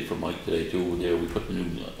thing we did for Mike today too, there we put the new,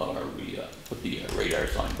 we put the radar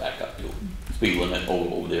sign back up, the speed limit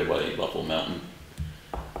over there by Buffalo Mountain.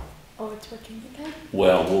 Oh, it's working again?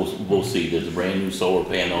 Well, we'll see, there's a brand new solar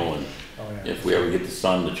panel, and Oh, yeah. if we ever get the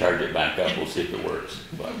sun to charge it back up, we'll see if it works,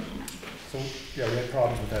 but. So, yeah, we had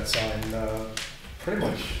problems with that sign, pretty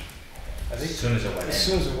much, I as think, soon as it went in. as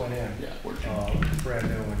soon as it went in. Yeah, we're Brand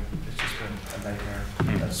new, and it's just been a nightmare,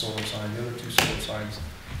 that solar sign. The other 2 solar signs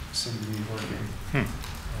seem to be working. And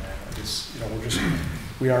I guess,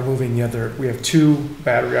 we are moving we have 2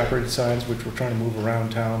 battery operated signs, which we're trying to move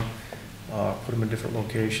around town, put them in different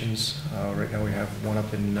locations. Right now we have one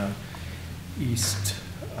up in East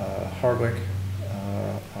Hardwick.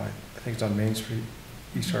 I think it's on Main Street,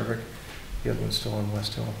 East Hardwick. The other one's still on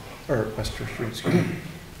West Hill, or Wester Street, excuse me.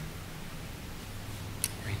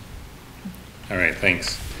 All right,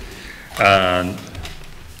 thanks.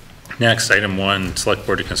 Next, item 1, select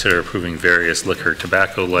board to consider approving various liquor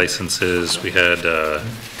tobacco licenses. We had,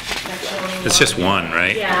 it's just one,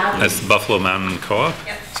 right? Yeah. That's the Buffalo Mountain Co-op?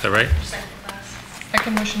 Yep. Is that right? I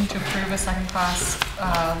can motion to approve a second-class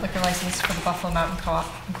liquor license for the Buffalo Mountain Co-op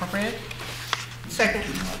Incorporated. Second.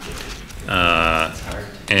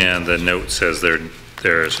 And the note says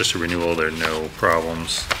there's just a renewal, there are no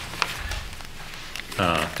problems.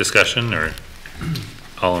 Discussion, or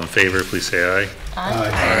all in favor, please say aye. Aye.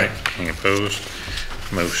 Aye. Any opposed?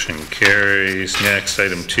 Motion carries. Next,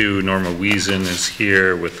 item 2, Norma Wiesen is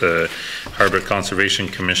here with the Hardwick Conservation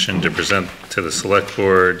Commission to present to the select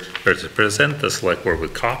board, or to present the select board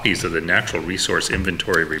with copies of the natural resource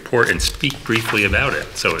inventory report and speak briefly about it,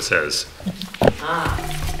 so it says. Do I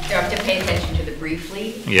have to pay attention to the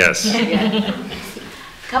briefly? Yes. Yeah.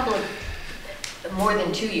 More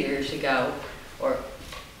than 2 years ago, or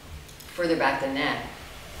further back than that,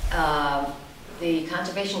 the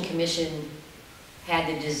Conservation Commission had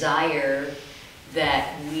the desire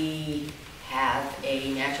that we have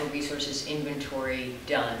a natural resources inventory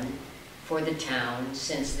done for the town,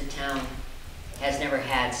 since the town has never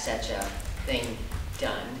had such a thing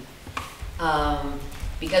done.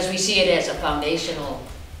 Because we see it as a foundational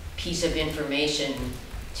piece of information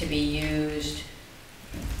to be used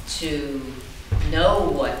to know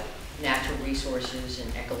what natural resources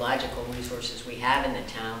and ecological resources we have in the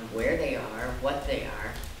town, where they are, what they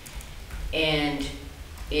are. And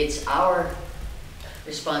it's our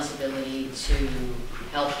responsibility to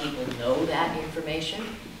help people know that information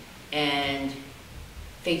and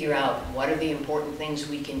figure out what are the important things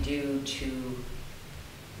we can do to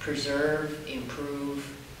preserve,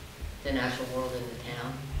 improve the natural world in the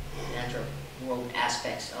town, natural world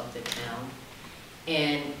aspects of the town,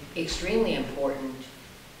 and extremely important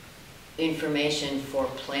information for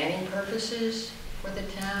planning purposes for the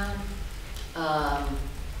town,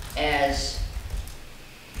 as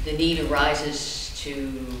the need arises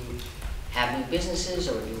to have new businesses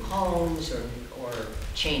or new homes or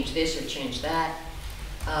change this or change that.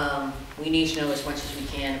 We need to know as much as we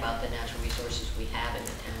can about the natural resources we have in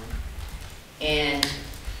the town. And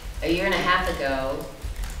a year and a half ago,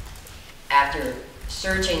 after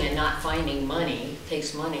searching and not finding money, it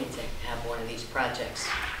takes money to have one of these projects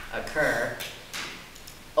occur,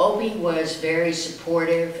 Opie was very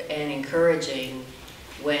supportive and encouraging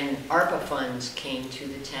when ARPA funds came to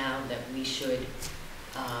the town that we should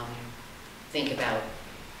think about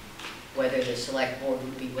whether the select board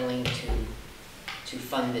would be willing to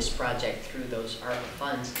fund this project through those ARPA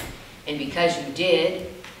funds. And because you did,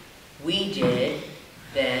 we did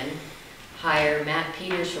then hire Matt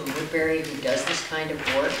Peters from Woodbury, who does this kind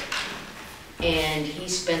of work. And he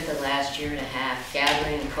spent the last year and a half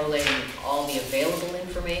gathering and collating all the available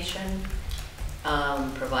information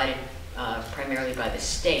provided primarily by the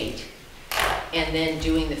state, and then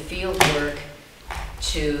doing the field work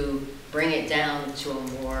to bring it down to a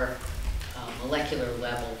more molecular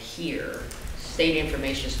level here. State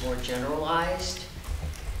information is more generalized.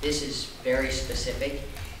 This is very specific.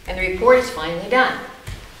 And the report is finally done.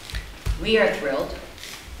 We are thrilled,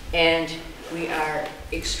 and we are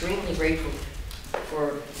extremely grateful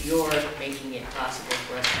for your making it possible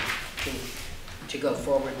for us to go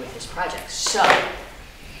forward with this project. So,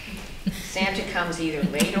 Santa comes either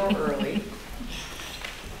late or early,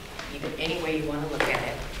 either any way you want to look at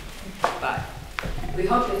it. But we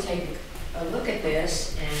hope you'll take a look at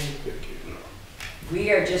this, and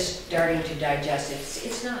we are just starting to digest it.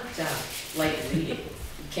 It's not light reading.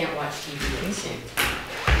 You can't watch TV and sing.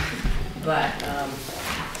 But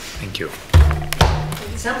Thank you.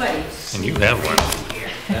 somebody. And you have one.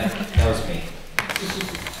 That was me.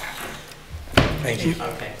 Thank you.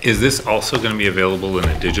 Okay. Is this also going to be available in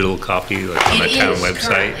a digital copy, like on the town It is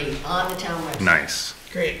website? currently on the town website. Nice.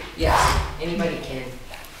 Great. Yes, anybody can,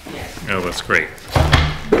 yes. Oh, that's great.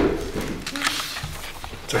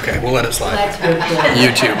 It's okay, we'll let it slide. That's good. You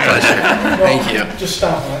too, pleasure. Thank you. Just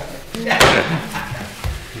stop on it.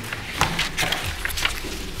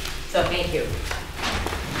 So thank you.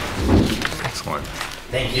 Excellent.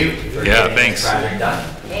 Thank you for Yeah, getting thanks. this project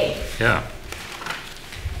done. Hey, Yeah.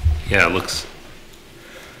 Yeah, it looks,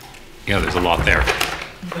 yeah, there's a lot there.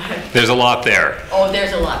 There's a lot there. oh,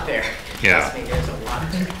 there's a lot there. Yeah. Trust me, there's a lot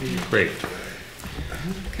there. Great.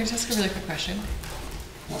 Can I just ask a really quick question?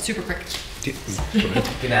 Super quick. You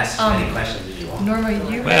can ask as many questions as you want. Norma,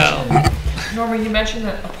 you mentioned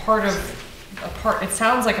that it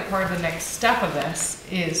sounds like a part of the next step of this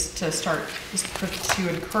is to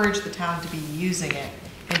encourage the town to be using it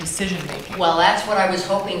in decision making. Well, that's what I was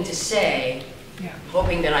hoping to say, Yeah.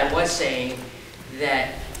 hoping that I was saying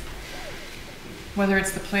that, Whether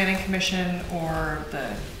it's the planning commission or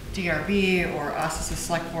the DRB or us as a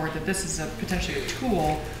select board, that this is potentially a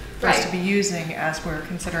tool for us to Right. be using as we're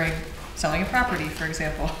considering selling a property, for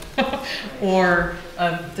example, or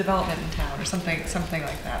a development in town or something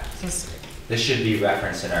like that. This should be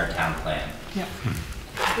referenced in our town plan. Yeah.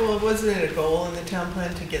 Well, wasn't it a goal in the town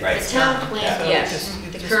plan to get Right. this The town done? plan, So it yes.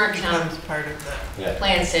 just- The it current just town- becomes part of the. Yeah.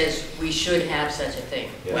 plan says we should have such a thing.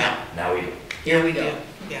 Yeah. Well, Now we do. here we go.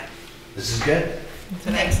 Yeah, This is good. it's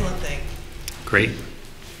an excellent thing. Great.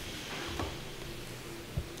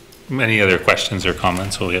 Any other questions or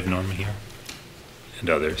comments while we have Norma here? And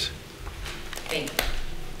others? Thank you.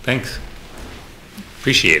 Thanks.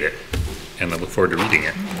 Appreciate it. And I look forward to reading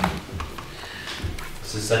it.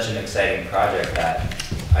 This is such an exciting project that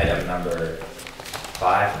item number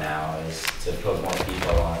 5 now is to put more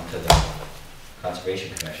people onto the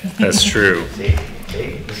Conservation Commission. That's true. See,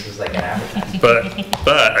 this is like an advertisement.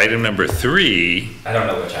 But item number 3, I don't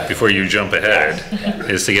know which item. before you jump ahead, Yeah.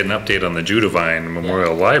 is to get an update on the Judavine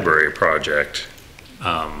Memorial Library project.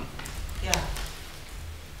 Yeah.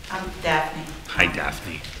 I'm Daphne. Hi,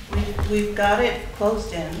 Daphne. We've got it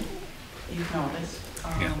closed in, you've noticed.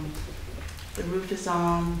 Yeah. The roof is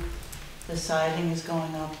on, the siding is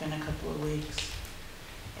going up in a couple of weeks.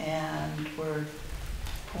 And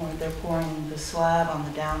they're pouring the slab on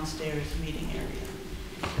the downstairs meeting area.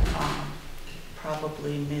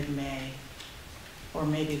 Probably mid-May, or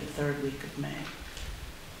maybe the third week of May.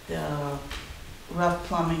 The rough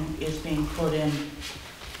plumbing is being put in,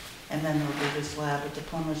 and then there'll be the slab, but the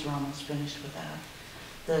plumbers are almost finished with that.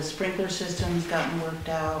 The sprinkler system's gotten worked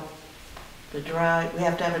out. We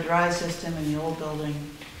have to have a dry system in the old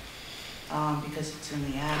building, because it's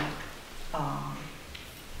in the attic,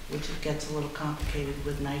 which it gets a little complicated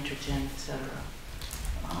with nitrogen, etc.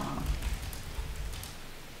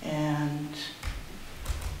 And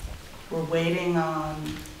we're waiting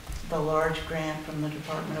on the large grant from the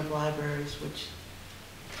Department of Libraries, which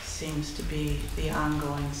seems to be the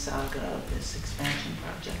ongoing saga of this expansion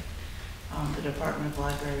project. The Department of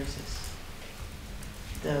Libraries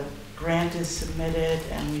the grant is submitted,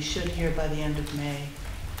 and we should hear by the end of May,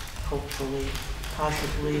 hopefully,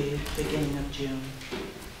 possibly beginning of June,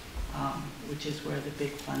 which is where the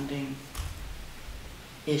big funding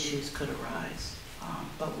issues could arise.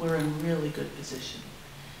 But we're in really good position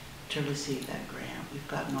to receive that grant. We've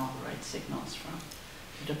gotten all the right signals from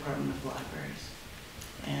the Department of Libraries.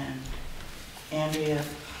 And Andrea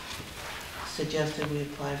suggested we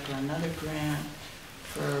apply for another grant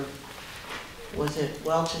for, was it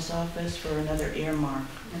Welch's office, for another earmark?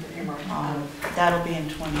 Another earmark. That'll be in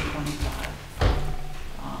 2025.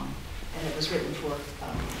 And it was written for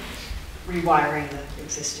rewiring the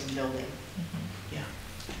existing building. Yeah.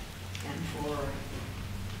 And for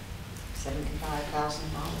 $75,000.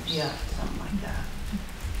 Yeah, something like that.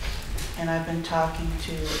 And I've been talking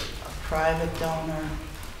to a private donor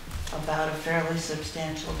about a fairly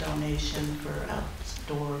substantial donation for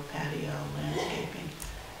outdoor patio landscaping.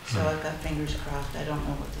 So I've got fingers crossed. I don't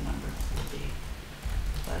know what the number will be.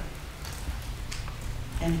 But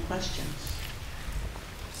any questions?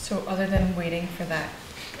 So other than waiting for that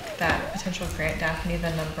potential grant, Daphne,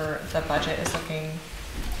 the budget is looking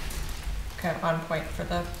kind of on point for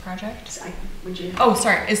the project? Oh,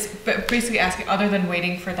 sorry, but basically asking, other than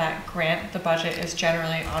waiting for that grant, the budget is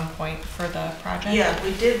generally on point for the project? Yeah,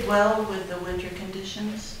 we did well with the winter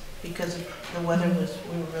conditions because the weather was,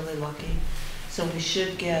 we were really lucky. So we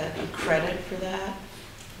should get a credit for that,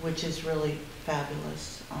 which is really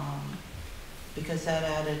fabulous, because that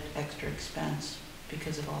added extra expense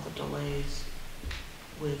because of all the delays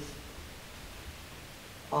with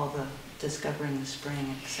all the discovering the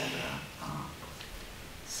spring, etc.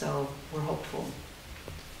 So we're hopeful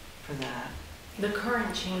for that. The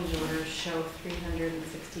current change orders show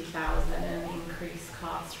 $360,000 in increased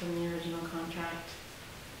cost from the original contract,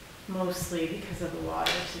 mostly because of the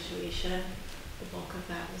water situation. The bulk of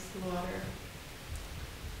that was the water.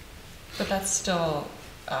 But that's still,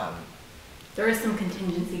 there is some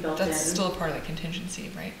contingency built in. that's still a part of the contingency,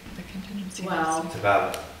 right? The contingency. Well,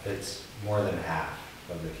 It's more than half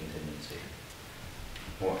of the contingency.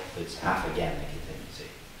 More, it's half again the contingency.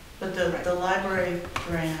 But the library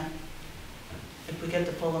grant, if we get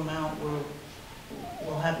the full amount,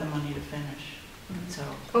 we'll have the money to finish. So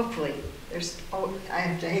hopefully, I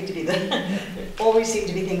hate to be there always seem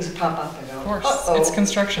to be things that pop up and go, Of course, uh-oh, it's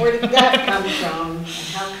construction. where did that come from, and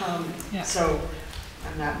how come? Yeah. So,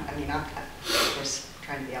 I'm of course,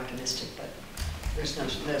 trying to be optimistic, but there's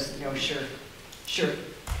no sure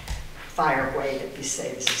fire way that we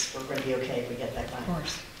say we're going to be okay if we get that money. Of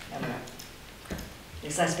course. Never know.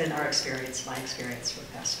 Because that's been our experience, my experience for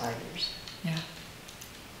the past 5 years. Yeah.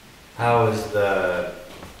 How is the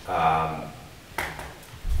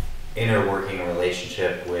inner working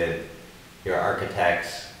relationship with your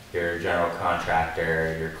architects, your general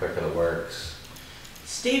contractor, your clerk of the works?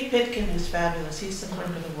 Steve Pitkin is fabulous. He's the clerk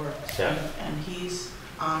of the works, Yeah. and he's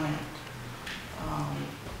on it.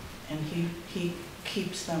 And he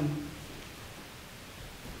keeps them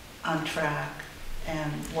on track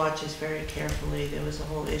and watches very carefully. There was a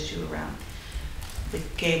whole issue around the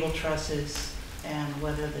gable trusses and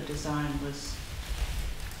whether the design was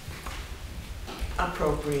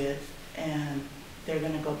appropriate, and they're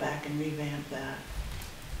going to go back and revamp that.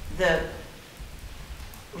 The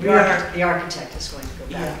architect is going to go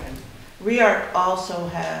back Yeah. and REARC also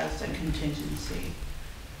has a contingency,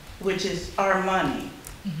 which is our money,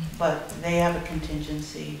 but they have a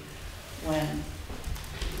contingency when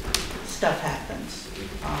stuff happens.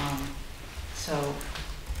 So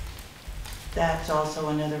that's also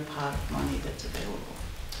another pot of money that's available.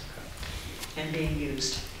 and being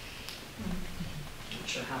used. Not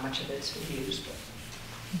sure how much of it's been used, but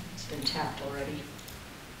it's been tapped already.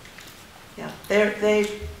 Yeah,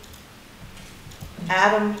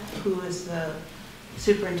 Adam, who is the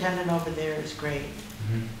superintendent over there, is great.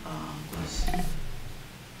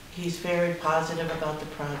 He's very positive about the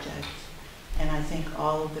project, and I think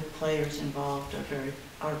all of the players involved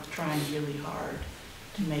are trying really hard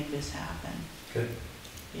to make this happen. Good.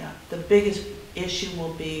 Yeah, the biggest issue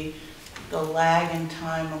will be the lag in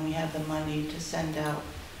time when we have the money to send out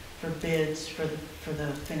for bids for the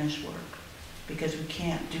finished work, because we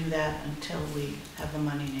can't do that until we have the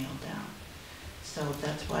money nailed down. So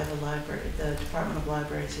that's why the Department of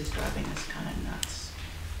Libraries is driving us kind of nuts.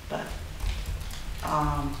 But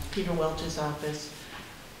Peter Welch's office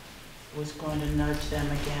was going to nudge them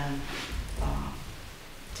again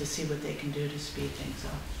to see what they can do to speed things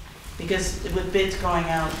up. Because with bids going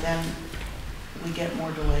out, then we get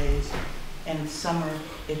more delays. And summer,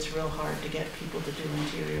 it's real hard to get people to do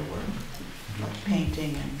interior work, like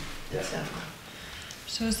painting and et cetera.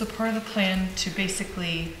 So is the part of the plan to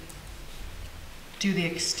basically do the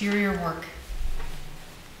exterior work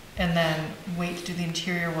and then wait to do the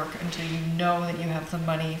interior work until you know that you have the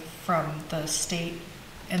money from the state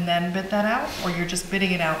and then bid that out? Or you're just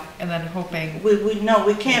bidding it out and then hoping? No,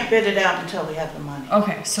 we can't bid it out until we have the money.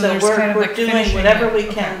 Okay, so there's kind of like we're doing finishing whatever it. we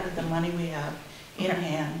can Okay. with the money we have in Okay.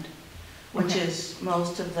 hand. which Okay. is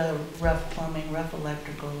most of the rough plumbing, rough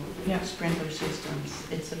electrical, Yeah. sprinkler systems.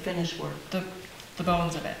 It's the finished work. The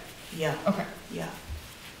bones of it. Yeah, Okay. yeah.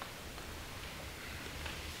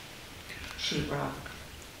 Sheet rock,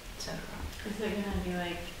 etc. Is it gonna be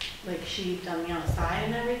like sheet on the outside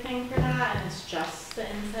and everything for that, and it's just the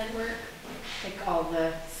inside work? Like all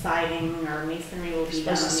the siding or masonry will be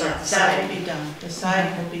done on Supposed to the start the outside? That will be done. The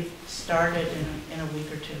siding will be started in a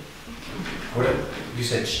week or two. What, you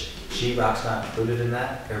said sheetrock's not included in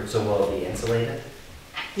that, or so will it be insulated?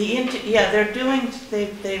 Yeah, they're doing,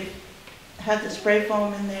 they've had the spray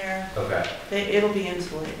foam in there. Okay, It'll be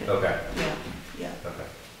insulated. okay, Yeah, yeah, okay.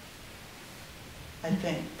 I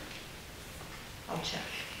think. I'll check.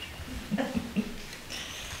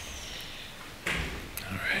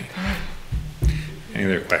 All right. Any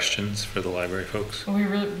other questions for the library folks? Well, we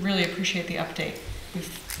really appreciate the update.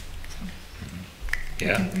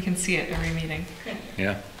 Yeah, We can see it every meeting.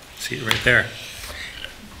 yeah, see it right there.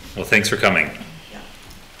 Well, thanks for coming.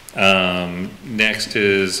 Next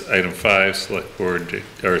is item 5, select board,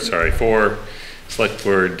 or sorry, 4, select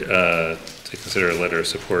board to consider a letter of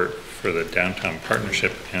support for the downtown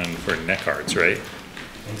partnership and for neck arts, right?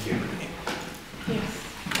 Thank you. Yes.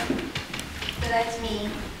 So that's me.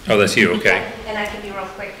 Oh, that's you, okay, And I can be real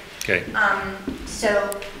quick. okay.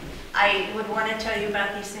 So I would want to tell you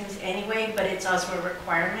about these things anyway, but it's also a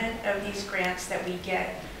requirement of these grants that we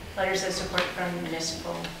get letters of support from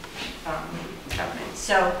municipal government.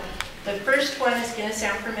 So the first one is going to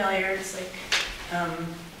sound familiar. It's like,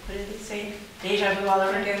 what did it say? Deja vu all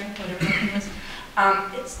over again, whatever it was.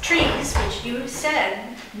 It's trees, which you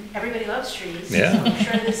said, everybody loves trees. Yeah. So I'm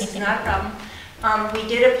sure this is not a problem. We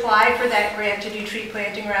did apply for that grant to do tree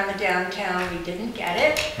planting around the downtown. We didn't get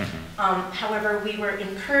it. However, we were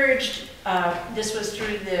encouraged, this was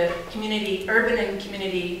through the urban and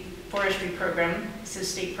community forestry program, it's a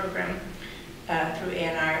state program through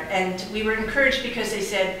ANR. And we were encouraged because they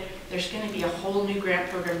said, there's going to be a whole new grant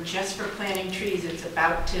program just for planting trees. It's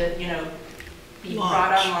about to, be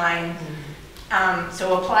brought online.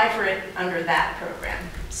 So apply for it under that program.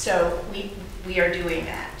 So we are doing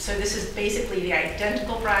that. So this is basically the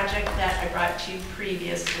identical project that I brought to you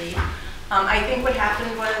previously. I think what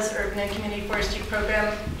happened was urban and community forestry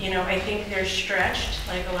program, I think they're stretched,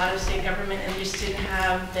 like a lot of state government, and just didn't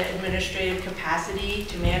have the administrative capacity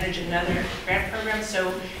to manage another grant program.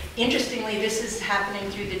 So interestingly, this is happening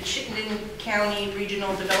through the Chittenden County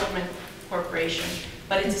Regional Development Corporation,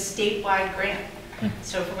 but it's a statewide grant.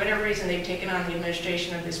 So for whatever reason, they've taken on the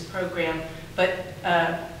administration of this program, but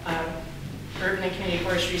urban and community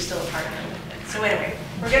forestry is still a partner with it. So anyway,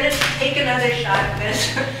 we're going to take another shot at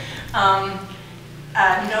this.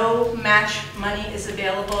 No match money is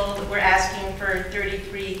available. We're asking for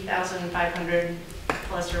 $33,500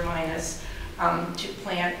 plus or minus to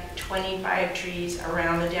plant 25 trees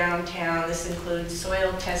around the downtown. This includes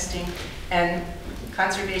soil testing, and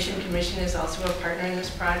Conservation Commission is also a partner in this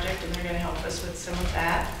project, and they're going to help us with some of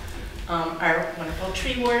that. Our wonderful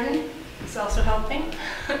tree warden is also helping.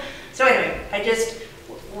 So anyway,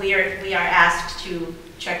 we are asked to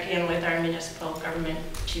check in with our municipal government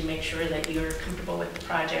to make sure that you're comfortable with the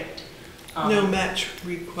project. No match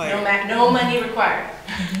required. No money required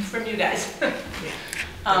from you guys.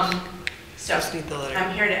 So Just need the letter.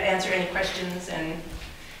 I'm here to answer any questions, and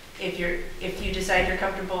if you decide you're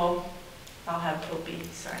comfortable, I'll have Opie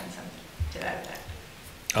sign something to that effect.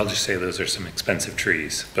 I'll just say those are some expensive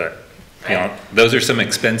trees, but, those are some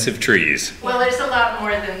expensive trees. Well, there's a lot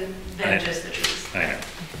more than I- just the trees. I know,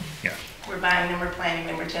 yeah. We're buying them, we're planting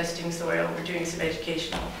them, we're testing soil, we're doing some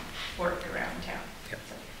educational work around town. Yep.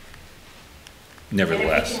 So.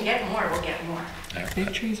 Nevertheless. And if we can get more, we'll get more.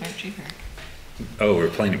 Big trees aren't cheaper. Oh, we're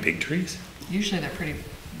planting big trees? Usually they're pretty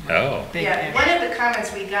Oh. big. Yeah, one of the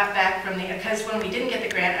comments we got back from because when we didn't get the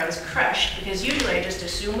grant, I was crushed, because usually I just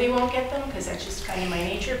assume we won't get them, because that's just kind of my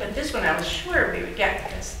nature, but this one I was sure we would get,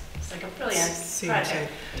 because it's like a brilliant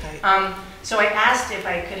project. So I asked if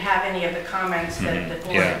I could have any of the comments that the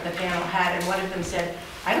board, Yeah. the panel had, and one of them said,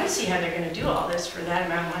 I don't see how they're going to do all this for that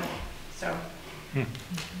amount of money. So.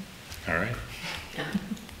 All right. Yeah.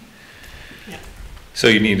 So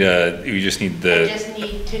you just need I just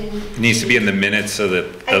need to. it needs to be in the minutes of the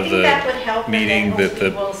I think that would help, and meeting then that hopefully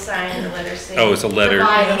the, we'll sign the letter saying. oh, it's a letter.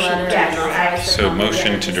 Provide a letter. Yes, I So suppose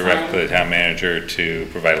motion that to is direct fine. the town manager to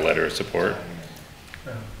provide a letter of support.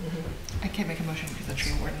 I can't make a motion because the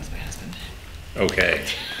tree warden is my husband. Okay.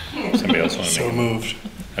 Somebody else want to So make moved.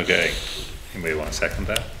 Okay. Anybody want to second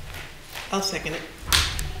that? I'll second it.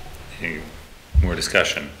 Any more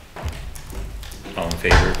discussion? All in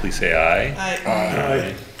favor, please say aye.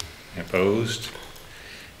 Aye. Opposed?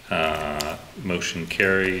 Motion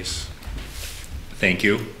carries. Thank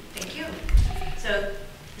you. Thank you. So.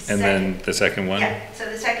 And then the second one? Yeah, so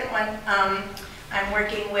the second one, I'm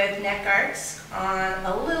working with Neck Arts on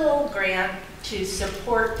a little grant to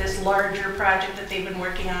support this larger project that they've been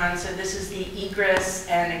working on. So this is the egress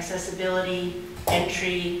and accessibility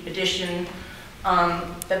entry addition.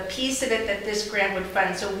 The piece of it that this grant would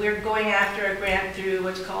fund, so we're going after a grant through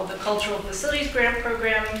what's called the Cultural Facilities Grant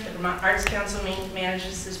Program. The Vermont Arts Council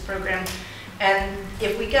manages this program. And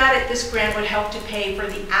if we got it, this grant would help to pay for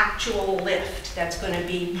the actual lift that's going to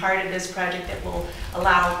be part of this project that will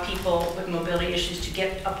allow people with mobility issues to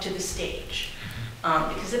get up to the stage.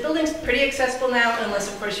 Because the building's pretty accessible now, unless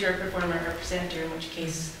of course you're a performer or a presenter, in which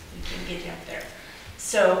case we can get you up there.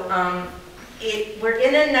 So we're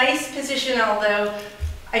in a nice position, although,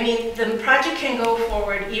 I mean, the project can go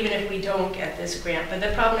forward even if we don't get this grant, but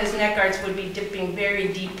the problem is Neck Arts would be dipping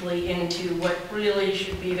very deeply into what really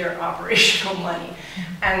should be their operational money.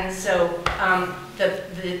 And so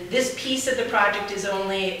this piece of the project is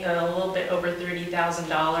only a little bit over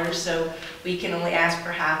 $30,000, so we can only ask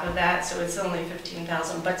for half of that, so it's only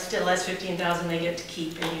 $15,000, but still that's $15,000 they get to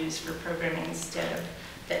keep and use for programming instead of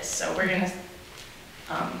this. So we're gonna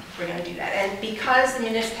do that. And because the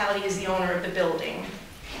municipality is the owner of the building,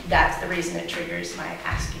 that's the reason it triggers my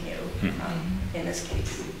asking you in this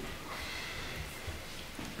case.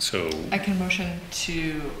 So I can motion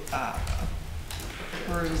to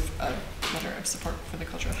approve a letter of support for the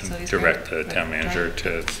cultural facilities. Direct the town manager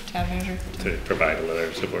to provide a letter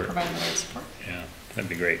of support. Provide a letter of support. Yeah, that'd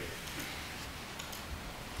be great.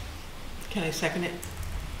 Can I second it?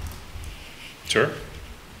 Sure.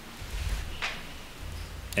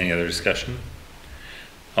 Any other discussion?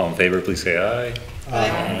 All in favor, please say aye.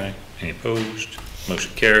 Aye. Any opposed?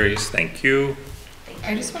 Motion carries. Thank you.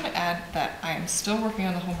 I just want to add that I am still working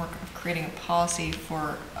on the homework of creating a policy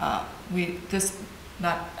for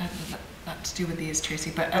not to do with these,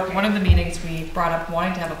 Tracy, but at one of the meetings we brought up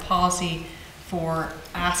wanting to have a policy for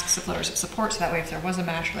asks of letters of support, so that way if there was a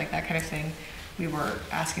match or like that kind of thing, we were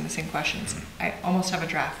asking the same questions. I almost have a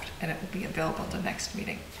draft and it will be available at the next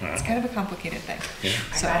meeting. It's kind of a complicated thing. Yeah.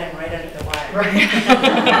 So I got it right under the wire.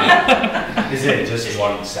 Is it just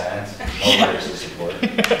one sentence? All letters of support?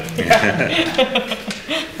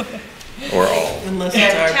 Or all. Unless The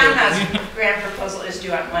it's our townhouse grant proposal is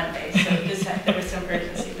due on Monday, so there was some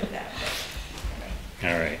urgency with that.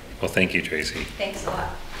 All right. Well, thank you, Tracy. Thanks a lot.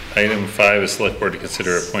 Item 5 is select board to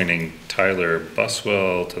consider appointing Tyler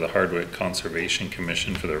Buswell to the Hardwick Conservation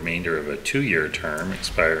Commission for the remainder of a 2-year term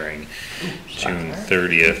expiring June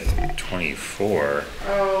 30th, 24.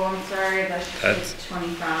 Oh, I'm sorry, that's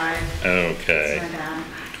 25. Okay. That's my bad.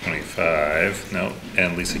 25. No.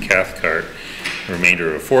 And Lisa Cathcart, the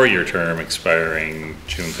remainder of a 4-year term expiring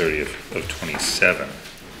June 30th of 27.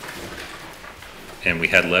 And we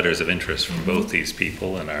had letters of interest from both these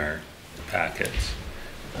people in our packets.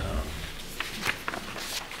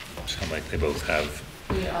 Sound like they both have.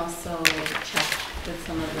 We also checked with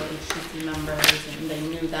some of the HCC members and they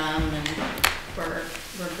knew them and we're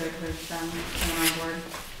good with them coming on board.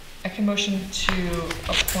 I can motion to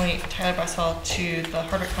appoint Tyler Buswell to the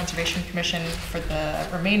Hardwick Conservation Commission for the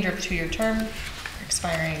remainder of a 2-year term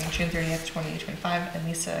expiring June 30th, 2025, and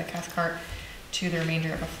Lisa Cathcart to the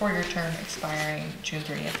remainder of a 4-year term expiring June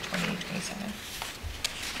 30th, 2027.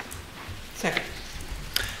 Second.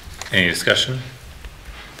 Any discussion?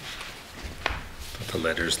 The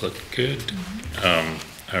letters look good.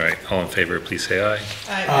 All right, all in favor, please say aye.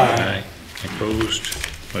 Aye. Aye. Opposed?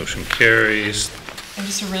 Motion carries. And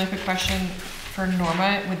just a really quick question for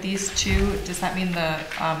Norma, with these two, does that mean the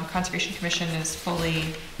Conservation Commission is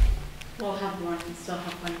fully? We'll have one, still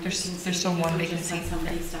have one. There's vacancy still one because we just vacancy. had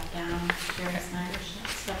somebody step down, Jerry Snyder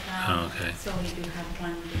stepped down. Oh, okay. So we do have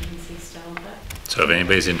one vacancy still, but. So if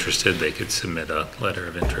anybody's interested, they could submit a letter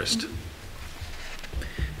of interest.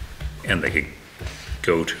 And they could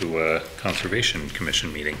go to a Conservation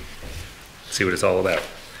Commission meeting, see what it's all about.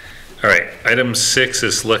 All right, item 6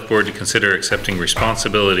 is select board to consider accepting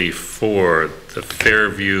responsibility for the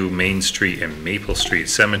Fairview, Main Street, and Maple Street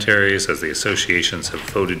cemeteries as the associations have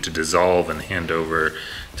voted to dissolve and hand over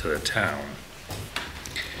to the town.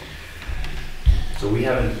 So we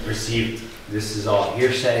haven't received, this is all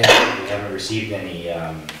hearsay, we haven't received any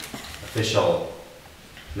official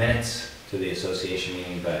minutes to the association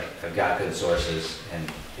meeting, but I've got good sources and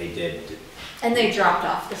they did. And they dropped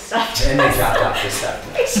off the stuff. And they dropped off this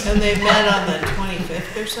stuff. And they met on the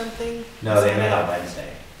 25th or something? No, they met on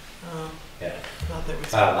Wednesday. Oh. Yeah. Thought there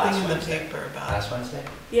was last something in the Wednesday. paper about. Last Wednesday?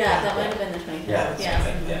 Yeah, that might have been the 25th. Yeah,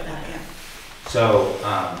 Yeah.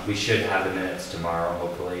 So we should have the minutes tomorrow,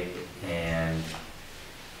 hopefully, and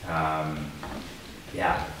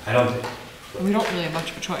yeah, We don't really have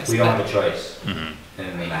much of a choice. We don't but- have a choice Mm-hmm.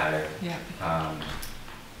 in the matter. Yeah.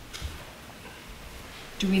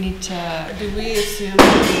 Do we need to? Do we assume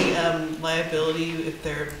any liability if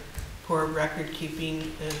their poor record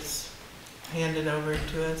keeping is handed over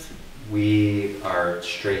to us? We are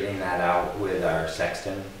straightening that out with our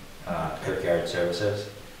sexton, Kirkyard Services,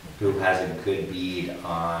 who has a good bead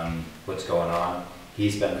on what's going on.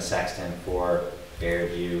 He's been the sexton for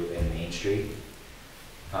Fairview and Main Street.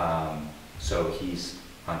 So he's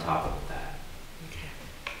on top of that.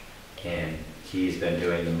 And he's been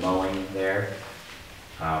doing the mowing there.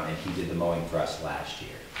 And he did the mowing for us last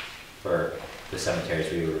year, for the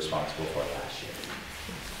cemeteries we were responsible for last year.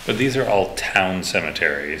 But these are all town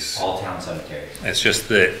cemeteries. All town cemeteries. It's just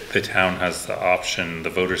that the town has the option,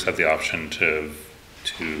 the voters have the option to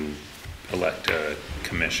elect a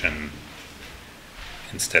commission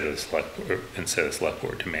instead of the select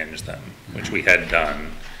board to manage them, which we had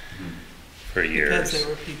done for years. Because there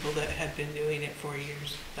were people that had been doing it for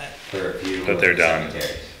years, but. For a few But they're done.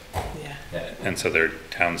 cemeteries. Yeah. And so they're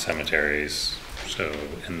town cemeteries, so,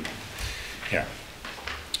 and, yeah.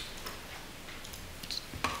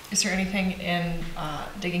 Is there anything in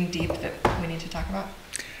digging deep that we need to talk about?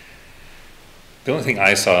 The only thing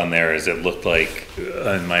I saw in there is it looked like,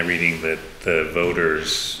 in my reading, that the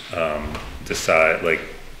voters decide, like,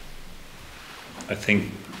 I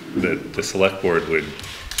think that the select board would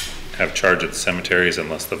have charge of the cemeteries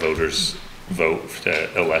unless the voters vote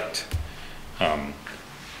to elect a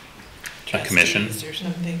commission. Trustees or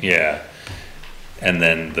something. Yeah, and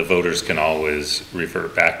then the voters can always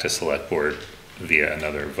revert back to select board via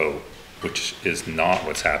another vote, which is not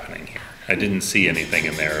what's happening here. I didn't see anything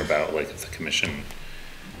in there about like if the commission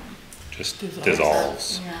just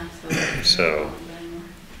dissolves. Yeah, So,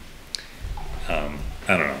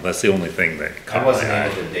 I don't know, that's the only thing that I caught wasn't my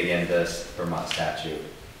able eye. to dig into this Vermont statute.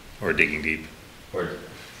 Or digging deep. Or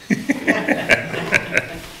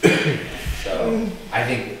so I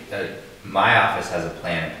think that my office has a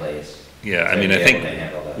plan in place. Yeah, I to mean, be I able think to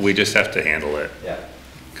handle this. we just have to handle it. Yeah.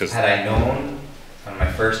 'Cause Had I known, on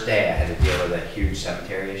my first day, I had to deal with a huge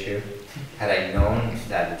cemetery issue. Had I known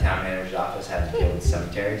that the town manager's office had to deal with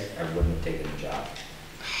cemeteries, I wouldn't have taken the job.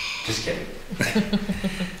 Just kidding.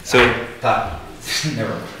 So, I thought,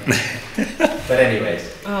 never mind. But anyways,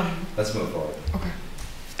 let's move forward. Okay.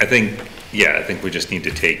 I think we just need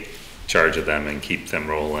to take charge of them and keep them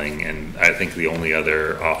rolling. And I think the only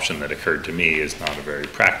other option that occurred to me is not a very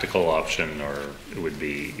practical option, or it would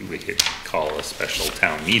be, we could call a special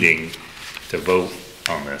town meeting to vote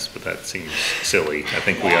on this, but that seems silly. I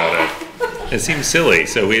think we oughta, it seems silly.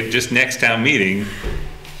 So we, just next town meeting,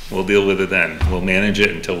 we'll deal with it then. We'll manage it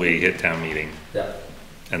until we hit town meeting. Yeah.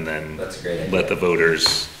 And then That's a great idea. let the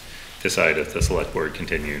voters decide if the select board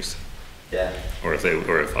continues. Yeah. Or if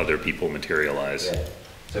other people materialize. Yeah.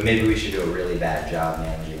 So maybe we should do a really bad job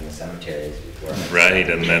managing the cemeteries before. Right,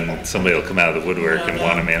 and then somebody will come out of the woodwork and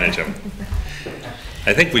wanna manage them.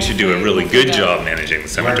 I think we should do a really good job managing the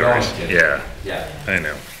cemeteries. going to. Yeah, Yeah. I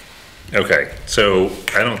know. Okay, so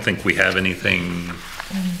I don't think we have anything,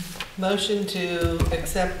 Motion to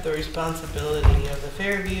accept the responsibility of the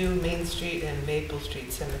Fairview, Main Street, and Maple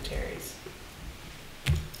Street cemeteries.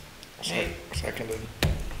 Okay. Seconded.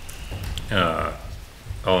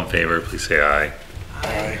 all in favor, please say aye.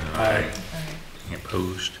 Aye. Aye. Any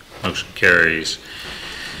opposed? Motion carries.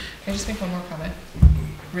 Can I just make one more comment,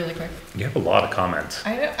 really quick? You have a lot of comments.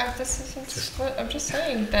 I know, I'm just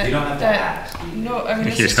saying that. You don't have to that- ask. No, I mean,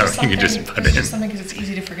 this You is don't- just you something, can just butt this is in. just something because it's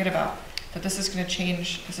easy to forget about, that this is gonna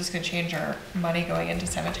change our money going into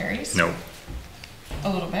cemeteries. No, A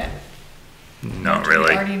little bit. not Did we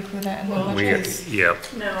really. already include that in the Well, budget? Yep.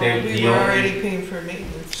 No. There- We the were only- already paying for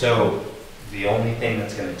maintenance. So the only thing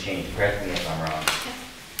that's gonna change, correct me if I'm wrong,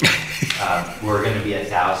 we're gonna be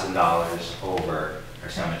 $1,000 over our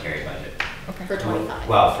cemetery budget. Okay. For 25.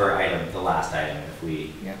 Well, for the last item, if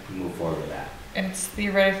we Yep. move forward with that. And it's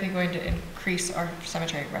theoretically going to increase our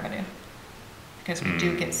cemetery revenue, because we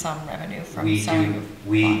do get some revenue from We selling do, of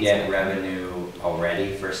we plots. get revenue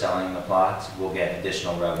already for selling the plots. We'll get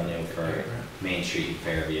additional revenue for Main Street and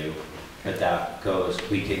Fairview. But that goes,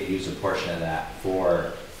 we could use a portion of that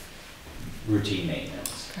for routine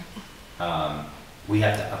maintenance. Okay. We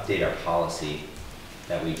have to update our policy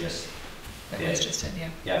that we just That did. was just it, yeah.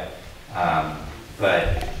 Yep.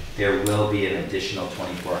 But there will be an additional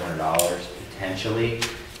 $2,400 potentially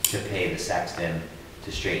to pay the sexton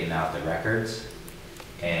to straighten out the records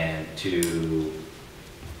and to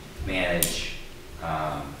manage,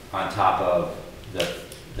 on top of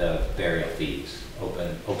the burial fees,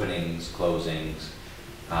 openings, closings.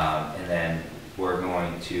 And then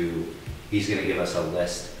he's gonna give us a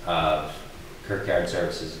list of Kirkyard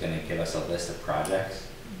Services is gonna give us a list of projects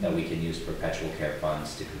that we can use perpetual care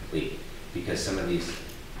funds to complete, because some of these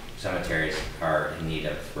cemeteries are in need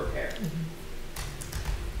of repair.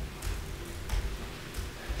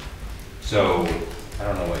 So, I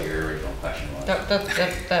don't know what your original question was.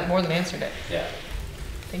 That more than answered it. Yeah.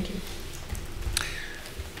 Thank you.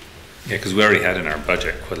 Yeah, because we already had in our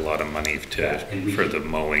budget quite a lot of money Yeah, and we for can- the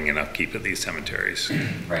mowing and upkeep of these cemeteries.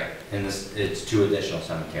 Right, and it's 2 additional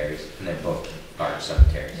cemeteries, and they're both large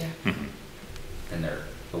cemeteries. Yeah. Mhm. And they're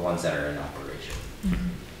the ones that are in operation.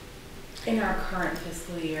 In our current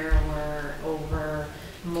fiscal year, we're over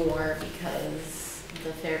more because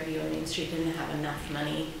the Fairview and Main Street didn't have enough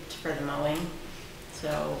money for the mowing.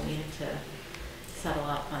 So we had to settle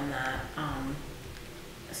up on that.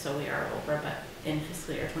 So we are over, but in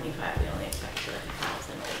fiscal year 25, we only expect to be like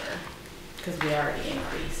 1,000 over because we already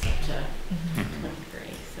increased up to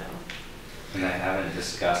 23, so. And I haven't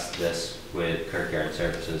discussed this with Kirkyard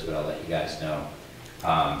Services, but I'll let you guys know.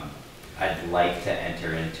 I'd like to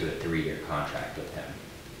enter into a 3-year contract with him.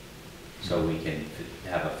 So we can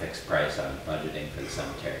have a fixed price on budgeting for the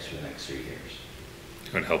cemeteries for the next 3 years.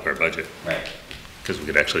 It would help our budget. Right. Because we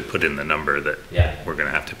could actually put in the number that Yeah. we're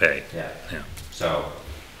gonna have to pay. Yeah. Yeah. So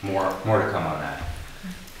more to come on that.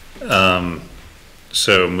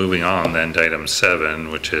 So moving on then to item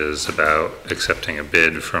 7, which is about accepting a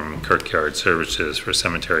bid from Kirkyard Services for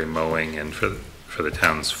cemetery mowing and for the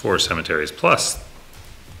town's 4 cemeteries plus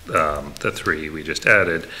the 3 we just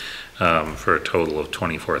added, for a total of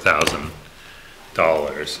 $24,000.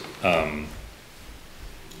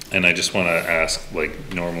 And I just want to ask,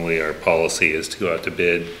 like, normally our policy is to go out to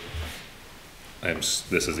bid.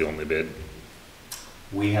 This is the only bid.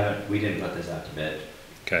 We didn't put this out to bid.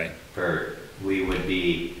 Okay. We would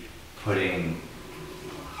be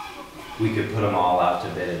we could put them all out to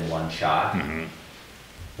bid in one shot. Mm-hmm.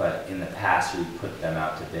 But in the past, we put them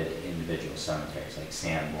out to bid individual cemeteries, like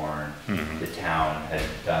Sanborn. Mhm. The town had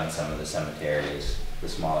done some of the cemeteries, the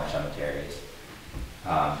smaller cemeteries.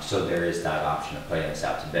 So there is that option of putting this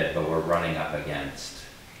out to bid, but we're running up against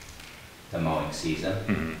the mowing season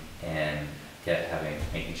Mhm. and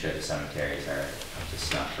making sure the cemeteries are up to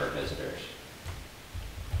snuff for visitors.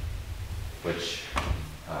 Which,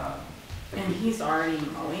 And he's already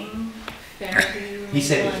mowing Fairview, He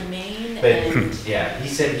said- Maple, and Maine, but and yeah, he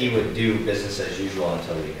said he would do business as usual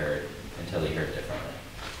until he heard differently.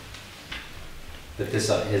 But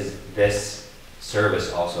this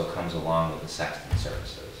service also comes along with the sexton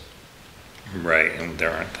services. Right, and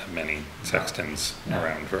there aren't that many sextons No.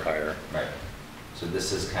 around for hire. Right. So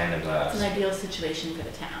this is kind of it's an ideal situation for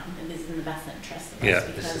the town. It is in the best interest of Yeah. us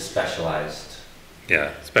this is because specialized.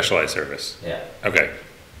 Yeah, specialized service. Yeah, Okay,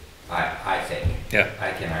 I think. yeah,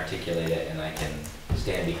 I can articulate it and I can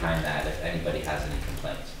stand behind that if anybody has any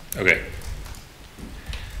complaints. okay.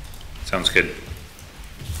 Sounds good.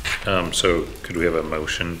 So could we have a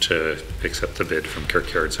motion to accept the bid from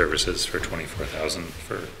Kirkyard Services for $24,000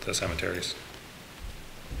 for the cemeteries?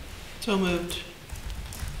 So moved.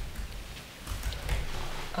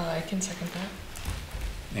 I can second that.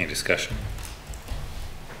 Any discussion?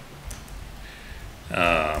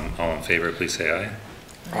 All in favor, please say aye.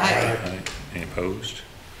 Aye. Any opposed?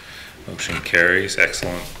 Motion carries.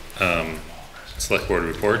 Excellent. Select board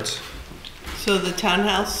reports. So the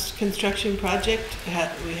townhouse construction project, we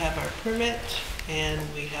have our permit and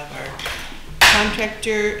we have our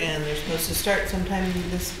contractor, and they're supposed to start sometime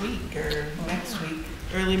this week or next week,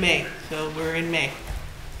 early May. So we're in May.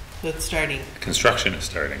 So it's starting. Construction is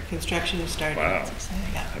starting. Construction is starting. Wow,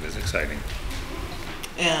 Yeah. that is exciting.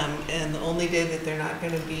 And the only day that they're not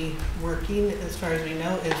gonna be working, as far as we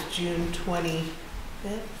know, is June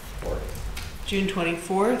 25th? June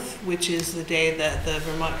 24th, which is the day that the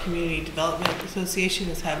Vermont Community Development Association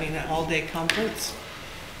is having an all-day conference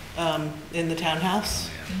in the townhouse.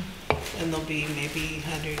 And there'll be maybe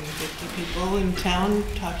 150 people in town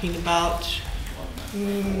talking about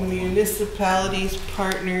municipalities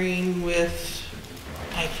partnering with,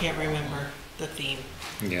 I can't remember the theme,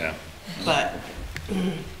 Yeah, but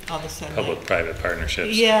all of a sudden. public-private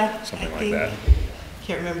partnerships. Yeah, Something I like think, that.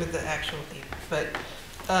 can't remember the actual theme, but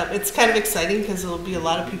it's kind of exciting because there'll be a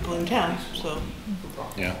lot of people in town, so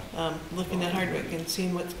Yeah. looking at Hardwick and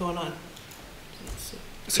seeing what's going on.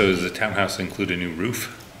 So does the townhouse include a new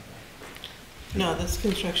roof? No, this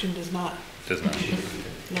construction does not. Does not.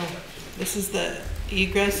 No, this is the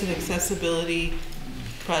egress and accessibility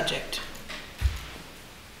project.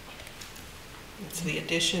 It's the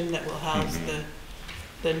addition that will house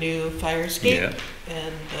the new fire escape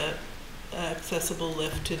and the accessible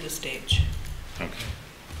lift to the stage. Okay.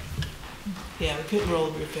 Yeah, we couldn't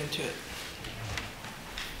roll the roof into it.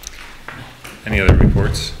 Any other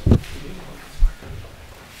reports?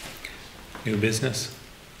 New business?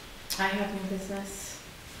 I have new business.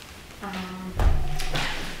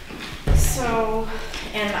 So,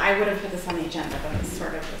 and I would have put this on the agenda, but it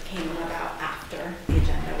sort of came about after the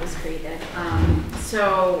agenda was created.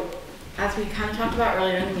 So, as we kind of talked about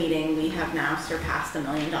earlier in the meeting, we have now surpassed $1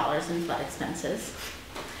 million in flood expenses.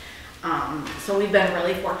 So we've been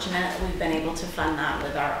really fortunate. We've been able to fund that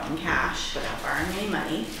with our own cash without borrowing any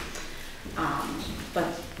money.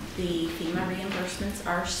 But the FEMA reimbursements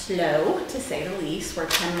are slow, to say the least. We're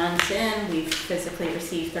 10 months in. We've physically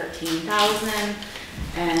received $13,000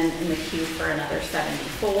 and in the queue for another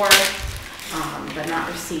 74, but not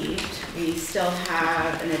received. We still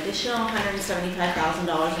have an additional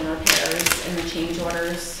 $175,000 in repairs in the change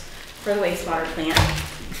orders for the wastewater plant.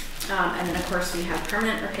 And then of course we have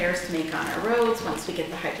permanent repairs to make on our roads once we get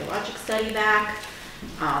the hydrologic study back.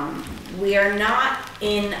 We are not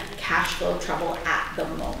in cash flow trouble at the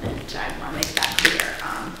moment. I want to make that clear.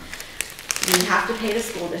 We have to pay the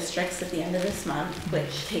school districts at the end of this month,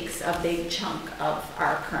 which takes a big chunk of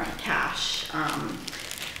our current cash.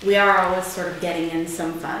 We are always sort of getting in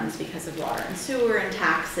some funds because of water and sewer and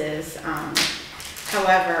taxes.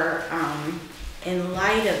 However, in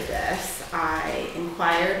light of this, I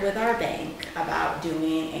inquired with our bank about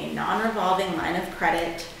doing a non-revolving line of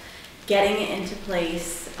credit, getting it into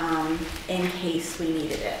place in case we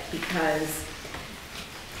needed it, because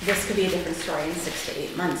this could be a different story in 6 to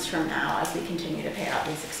 8 months from now as we continue to pay out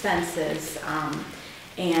these expenses.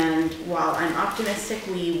 And while I'm optimistic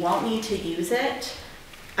we won't need to use it,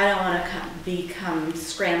 I don't want to become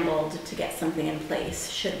scrambled to get something in place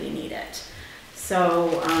should we need it.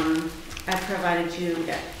 So I provided you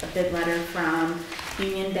a bid letter from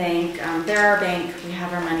Union Bank. They're our bank. We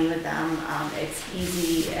have our money with them. It's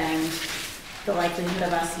easy, and the likelihood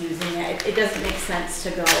of us using it, it doesn't make sense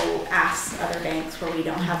to go ask other banks where we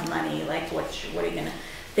don't have money, like what are you gonna,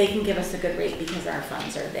 they can give us a good rate because our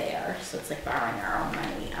funds are there. So it's like borrowing our own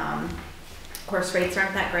money. Of course, rates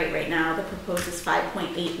aren't that great right now. The proposed is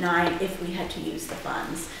 5.89 if we had to use the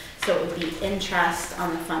funds. So it would be interest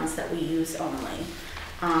on the funds that we use only.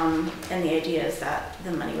 And the idea is that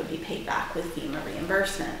the money would be paid back with FEMA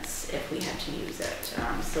reimbursements if we had to use it.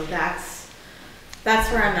 So that's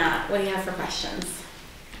where I'm at. What do you have for questions?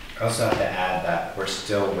 I also have to add that we're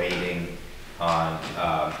still waiting on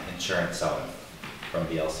insurance settlement from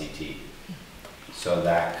VLCT. So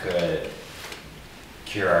that could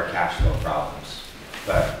cure our cash flow problems,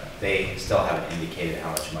 but they still haven't indicated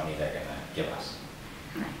how much money they're gonna give us.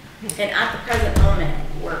 And at the present moment,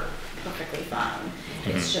 we're perfectly fine.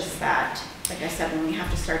 It's just that, like I said, when we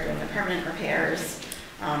have to start doing the permanent repairs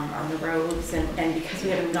on the roads, and because we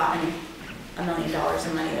haven't gotten $1 million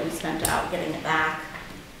in money that we spent out getting it back,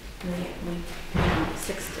 we in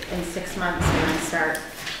 6 months we're going to start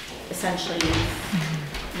essentially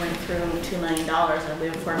went through $2 million and we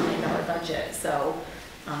have a $4 million budget. So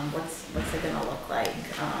what's it going to look like?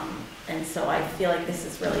 And so I feel like this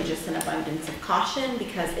is really just an abundance of caution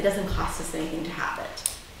because it doesn't cost us anything to have it.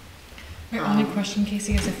 My only question,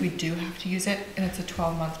 Casey, is if we do have to use it and it's a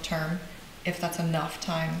 12-month term, if that's enough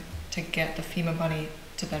time to get the FEMA money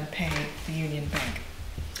to then pay the Union Bank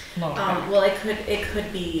loan back. Well, it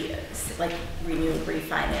could be like renewed,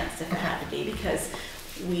 refinanced if it had to be, because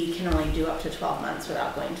we can only do up to 12 months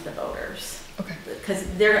without going to the voters. Okay. Because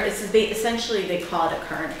essentially they call it a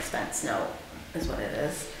current expense note, is what it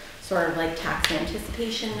is. Sort of like tax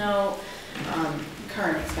anticipation note.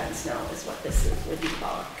 Current expense note is what this would be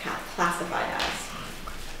classified as.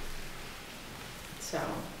 So.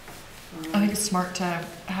 I think it's smart to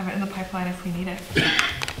have it in the pipeline if we need it.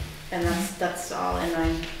 And that's all. And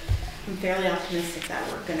I'm fairly optimistic that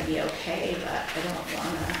we're going to be okay, but I don't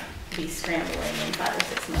want to be scrambling in 5 or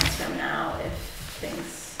 6 months from now if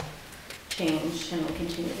things change and we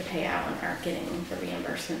continue to pay out and aren't getting the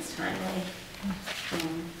reimbursements timely.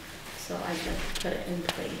 So I just put it in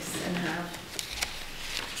place and have.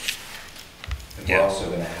 And we're also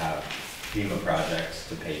going to have FEMA projects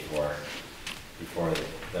to pay for before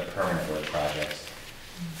the permanent work projects,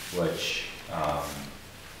 which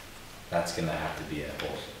that's going to have to be a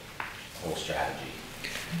whole strategy,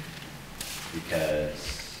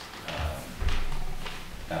 because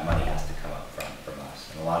that money has to come up from us,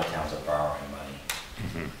 and a lot of towns are borrowing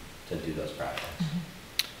money to do those projects.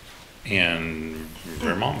 And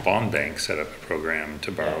Vermont Bond Bank set up a program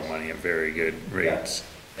to borrow money at very good rates.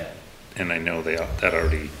 Yeah. And I know that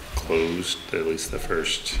already closed, at least the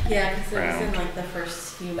first round. Yeah, because it was in like the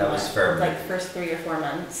first few That months, was for like first 3 or 4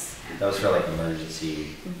 months. That was for like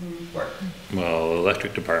emergency work. Well,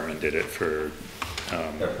 electric department did it for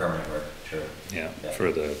Their permanent work, sure. Yeah,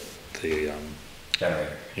 for the the,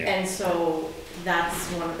 Generator. yeah. And so that's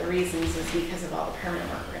one of the reasons is because of all the permanent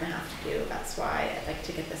work we're gonna have to do. That's why I'd like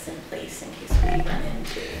to get this in place in case we run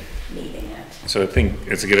into needing it. So I think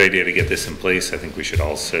it's a good idea to get this in place. I think we should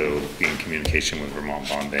also be in communication with Vermont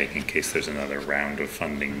Bond Bank in case there's another round of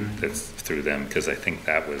funding that's through them, because I think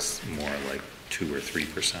that was more like 2 or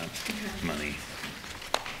 3% money.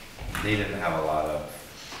 They didn't have a lot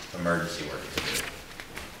of emergency work to do.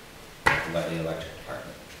 Like the electric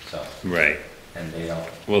department, so. Right. And they don't.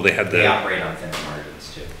 Well, they had They operate on thin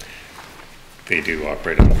margins too. They do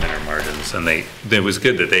operate on thinner margins, and it was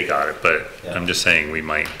good that they got it, but Yeah. I'm just saying we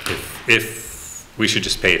might, if we should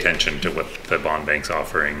just pay attention to what the bond bank's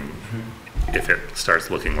offering. If it starts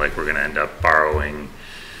looking like we're gonna end up borrowing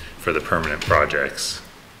for the permanent projects.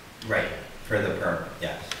 Right, for the permit,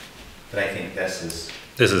 yes. But I think this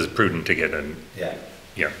is prudent to get in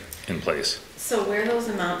place. So where those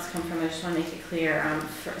amounts come from, I just want to make it clear,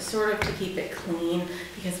 sort of to keep it clean,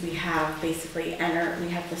 because we have basically we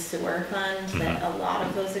have the sewer fund that a lot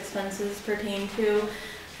of those expenses pertain to.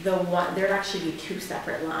 There'd actually be 2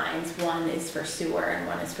 separate lines. One is for sewer and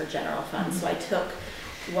one is for general fund. So I took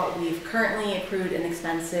what we've currently accrued in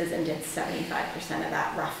expenses and did 75% of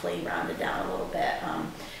that, roughly rounded down a little bit.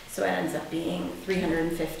 So it ends up being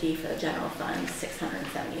 $350 for the general fund,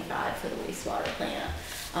 $675 for the wastewater plant.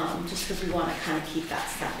 Just because we want to kind of keep that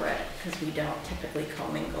separate, because we don't typically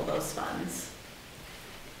commingle those funds.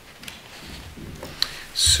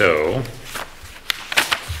 So,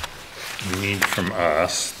 we need from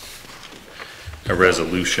us a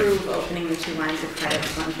resolution. Approve opening the 2 lines of credit,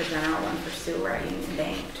 one for general, one for sewer at Union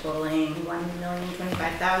Bank, totaling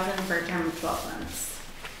 $1,025,000 for a term of 12 months.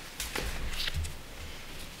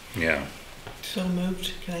 Yeah. So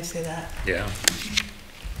moved, can I say that? Yeah.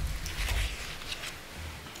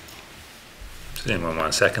 Does anyone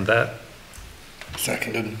want to second that?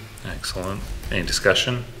 Seconded. Excellent. Any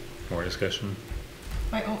discussion? More discussion?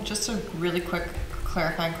 Just a really quick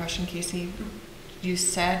clarifying question, Casey. You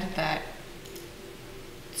said that,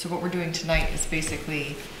 so what we're doing tonight is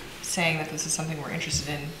basically saying that this is something we're interested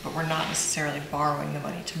in, but we're not necessarily borrowing the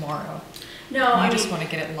money tomorrow. No, You just want to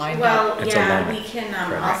get it lined well, up. It's yeah, a loan. we can,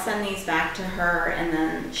 I'll send these back to her and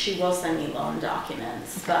then she will send me loan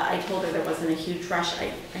documents. But I told her there wasn't a huge rush.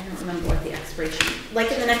 I don't remember what the expiration,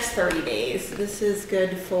 like in the next 30 days. This is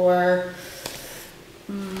good for,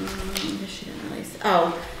 she didn't really say,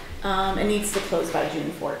 it needs to close by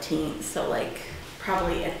June 14th. So like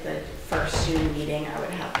probably at the first June meeting, I would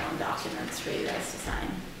have loan documents for you guys to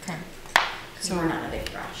sign. Okay. So we're not in a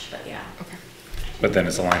big rush, but yeah. Okay. But then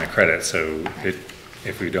it's a line of credit, so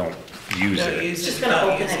if we don't use it. It's just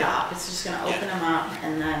gonna open it up. It's just gonna open them up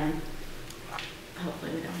and then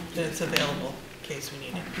hopefully we don't have to. That it's available in case we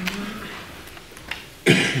need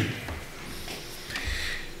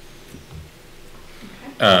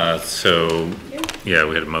it. So, yeah,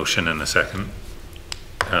 we had a motion and a second.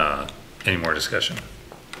 Any more discussion?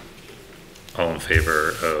 All in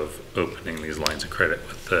favor of opening these lines of credit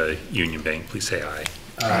with the Union Bank, please say aye.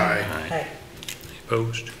 Aye. Aye.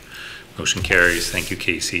 Opposed? Motion carries. Thank you,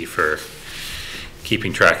 Casey, for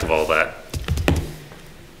keeping track of all that.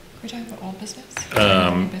 Are we talking about old business?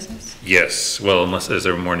 New business? Yes, well, is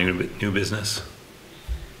there more new business?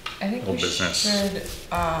 I think Old we business. should,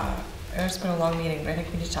 I know it's been a long meeting, but I think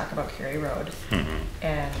we need to talk about Cary Road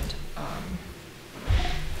and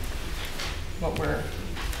what we're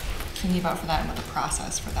thinking about for that and what the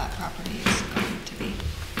process for that property is going to be.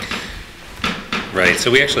 Right,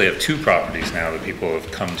 so we actually have 2 properties now that people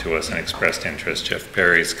have come to us and expressed interest. Jeff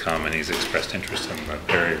Perry's come and he's expressed interest in the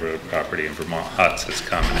Perry Road property, and Vermont Huts has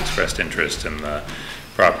come and expressed interest in the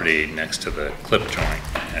property next to the clip joint.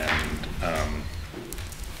 And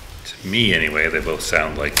to me anyway, they both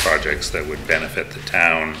sound like projects that would benefit the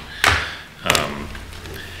town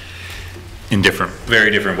in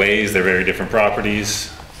very different ways. They're very different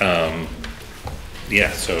properties.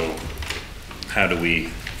 Yeah, so how do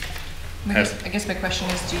we... I guess my question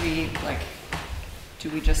is, do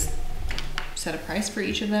we just set a price for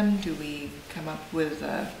each of them? Do we come up with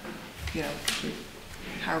how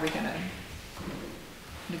are we gonna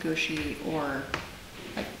negotiate, or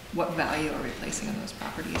like what value are we placing on those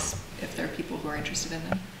properties if there are people who are interested in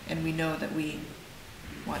them and we know that we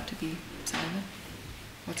want to be selling them?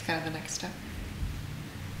 What's kind of the next step?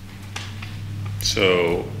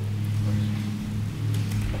 So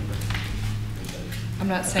I'm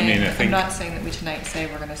not saying, I think- I'm not saying that we tonight say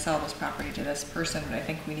we're gonna sell this property to this person, but I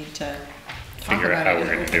think we need to talk Figure out about how it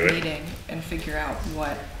we're in an gonna do open it. meeting and figure out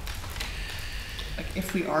what, like,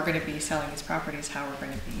 if we are gonna be selling these properties, how we're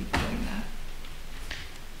gonna be doing that.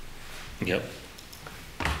 Yep.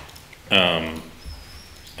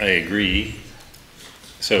 I agree.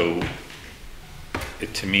 So,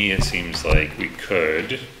 to me, it seems like we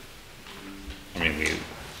could, I mean,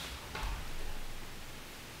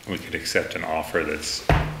 we could accept an offer that's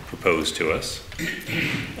proposed to us.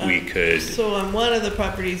 We could, So on one of the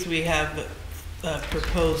properties, we have a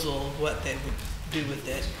proposal of what they would do with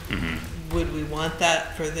it. Would we want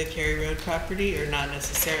that for the Cary Road property or not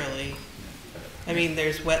necessarily? I mean,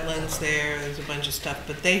 there's wetlands there's a bunch of stuff,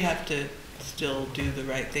 but they have to still do the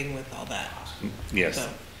right thing with all that. yes, So.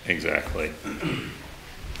 exactly.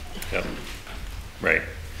 Yep, right.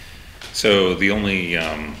 So the only,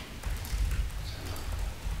 I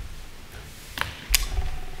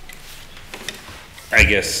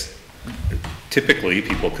guess typically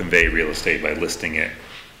people convey real estate by listing it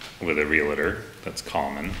with a realtor. That's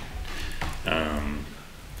common.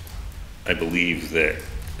 I believe that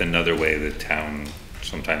another way the town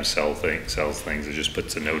sometimes sells things is just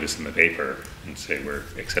puts a notice in the paper and say we're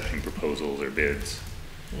accepting proposals or bids,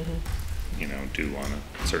 you know, due on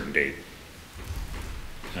a certain date.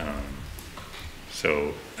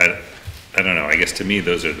 So I don't know. I guess to me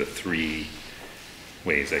those are the three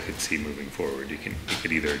ways I could see moving forward. You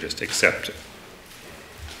could either just accept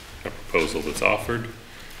a proposal that's offered.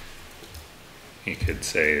 You could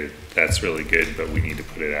say that's really good, but we need to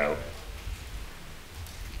put it out,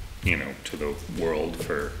 you know, to the world,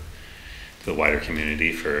 to the wider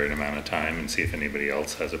community for an amount of time and see if anybody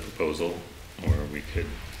else has a proposal, or we could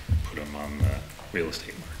put them on the real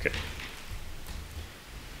estate market.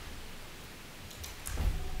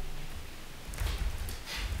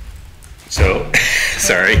 So,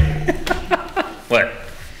 sorry. What?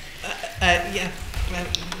 Yeah.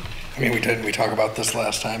 I mean, we talked about this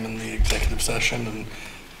last time in the executive session, and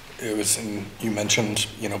it was, you mentioned,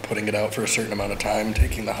 you know, putting it out for a certain amount of time,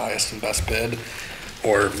 taking the highest and best bid,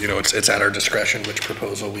 or, you know, it's at our discretion which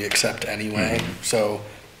proposal we accept anyway. So,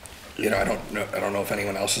 you know, I don't know if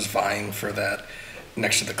anyone else is vying for that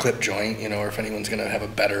next to the clip joint, you know, or if anyone's gonna have a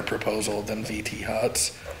better proposal than VT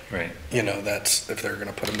Huts. Right. You know, that's, if they're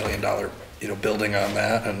gonna put $1 million, you know, building on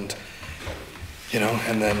that, and, you know,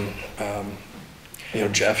 and then, you know,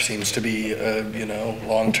 Jeff seems to be a, you know,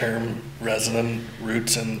 long-term resident,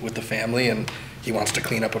 roots and with the family, and he wants to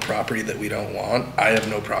clean up a property that we don't want. I have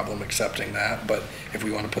no problem accepting that, but if we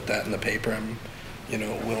want to put that in the paper, I'm, you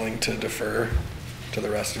know, willing to defer to the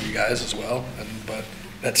rest of you guys as well. But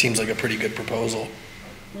that seems like a pretty good proposal.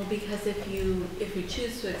 Well, because if you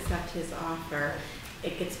choose to accept his offer,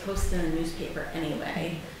 it gets posted in the newspaper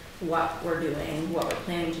anyway, what we're doing, what we're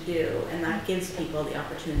planning to do, and that gives people the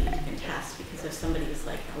opportunity to contest, because if somebody is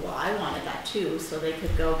like, well, I wanted that too, so they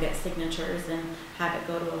could go get signatures and have it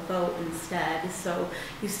go to a vote instead. So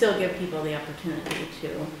you still give people the opportunity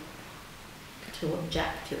to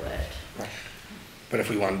object to it. But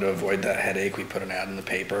if we wanted to avoid that headache, we put an ad in the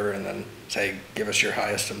paper and then say, give us your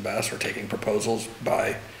highest and best. We're taking proposals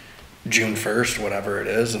by June 1st, whatever it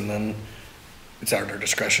is, and then it's at our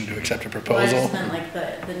discretion to accept a proposal. Well, I just meant like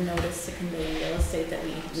the notice to convey real estate that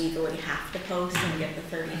we legally have to post and give the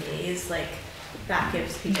 30 days, like that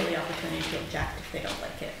gives people the opportunity to object if they don't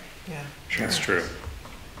like it. Yeah. Sure. That's true.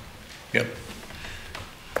 Yep.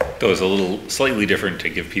 Though it's a little slightly different to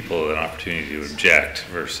give people an opportunity to object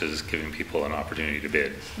versus giving people an opportunity to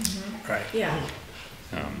bid. Mm-hmm. Right. Yeah.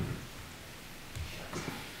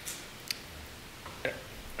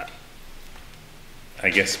 I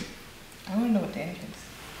guess. I want to know what Danny thinks.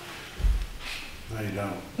 No, you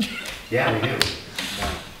don't. Yeah, we do.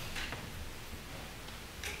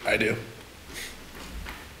 I do.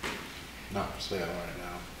 Not for sale right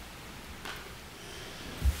now.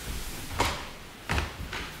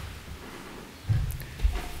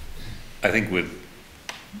 I think well,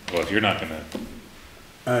 if you're not gonna.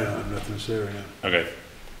 I don't have nothing to say right now. Okay.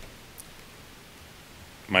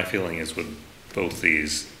 My feeling is with both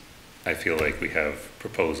these, I feel like we have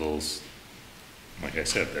proposals, like I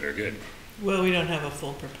said, that are good. Well, we don't have a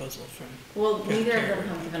full proposal from. Well, neither of them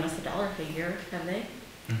have given us a dollar figure, have they?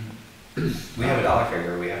 We have a dollar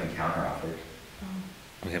figure, we haven't counter offered.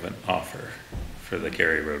 We have an offer for the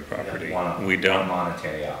Cary Road property. We don't. One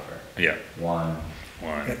monetary offer. Yeah. One.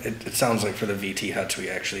 It sounds like for the VT Huts, we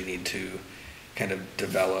actually need to kind of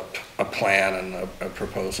develop a plan and a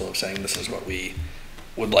proposal of saying this is what we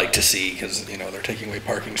would like to see, because, you know, they're taking away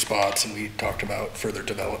parking spots, and we talked about further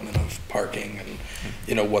development of parking and,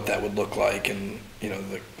 you know, what that would look like, and, you know,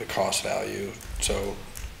 the cost value. So,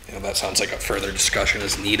 you know, that sounds like a further discussion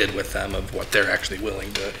is needed with them of what they're actually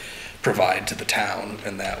willing to provide to the town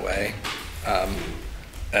in that way.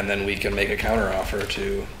 And then we can make a counter offer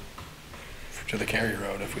to the Cary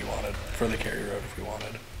Road if we wanted, for the Cary Road if we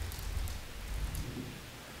wanted.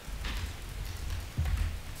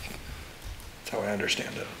 That's how I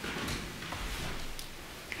understand it.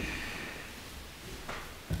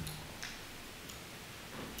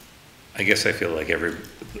 I guess I feel like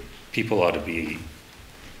people ought to be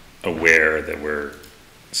aware that we're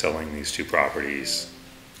selling these two properties.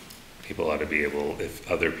 People ought to be able, if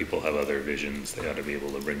other people have other visions, they ought to be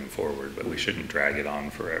able to bring them forward, but we shouldn't drag it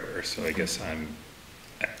on forever. So I guess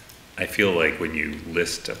I feel like when you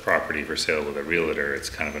list a property for sale with a realtor, it's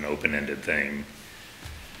kind of an open-ended thing.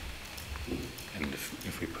 And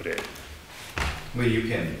if we put it, Well, you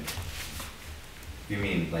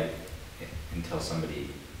mean like until somebody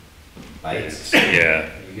bites? yeah,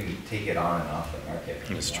 You can take it on and off the market.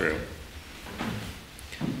 that's true.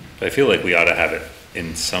 But I feel like we ought to have it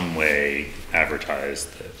in some way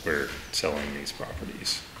advertised that we're selling these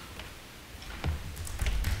properties.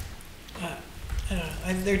 I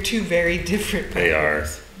don't know, they're two very different They are.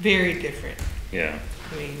 properties. Very different. Yeah,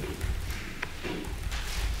 I mean,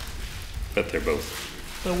 but they're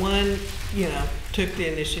both, the one, took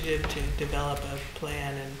the initiative to develop a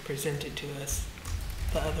plan and present it to us.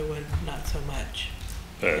 The other one, not so much.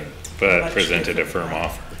 but Much presented a different firm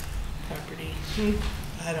offer, Property.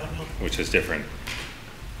 I don't know. which is different.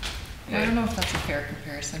 I don't know if that's a fair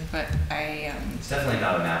comparison, but It's definitely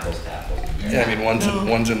not an apples to apples. Yeah, I mean,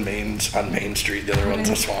 one's on Main Street, the other one's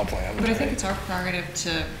a swampland. But I think it's our prerogative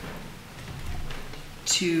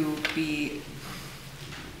to be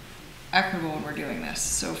equitable when we're doing this.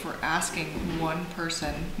 So if we're asking one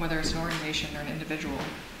person, whether it's an organization or an individual,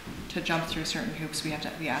 to jump through certain hoops, we have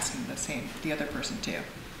to be asking the other person too.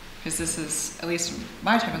 Because this is, at least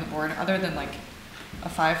my time on the board, other than like a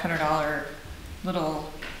 $500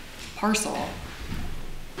 little parcel,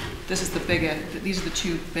 this is these are the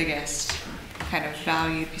two biggest kind of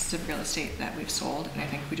valued pieces of real estate that we've sold, and I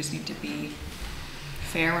think we just need to be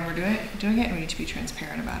fair when we're doing it, and we need to be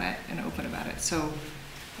transparent about it and open about it. So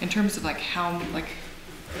in terms of like how, like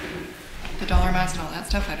the dollar amounts and all that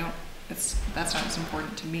stuff, that's not as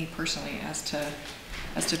important to me personally as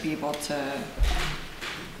to be able to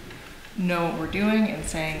know what we're doing and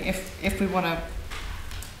saying if we want to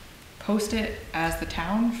post it as the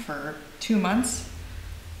town for 2 months,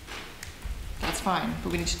 that's fine,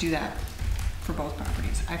 but we need to do that for both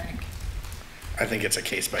properties, I think. I think it's a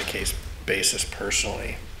case-by-case basis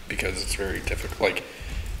personally, because it's very difficult, like,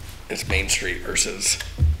 it's Main Street versus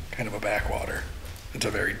kind of a backwater. It's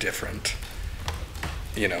a very different,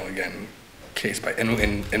 again, case by, and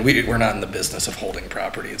we're not in the business of holding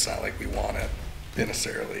property. It's not like we want it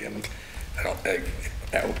necessarily, and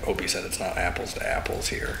Opie said it's not apples to apples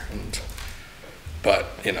here, but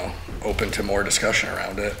open to more discussion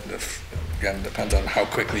around it. Again, depends on how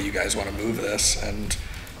quickly you guys want to move this and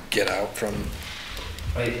get out from.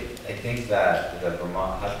 I think that the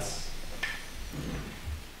Vermont Huts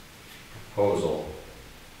proposal,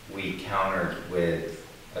 we countered with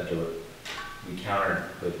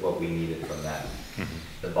what we needed from them. Mm-hmm.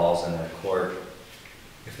 The ball's in their court.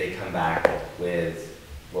 If they come back with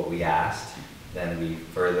what we asked, then we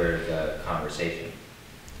further the conversation.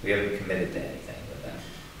 We haven't committed to anything with them.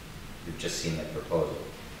 We've just seen the proposal.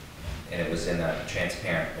 And it was in a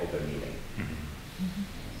transparent, open meeting. Mm-hmm.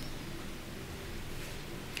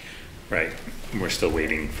 Right, we're still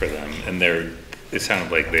waiting for them, and it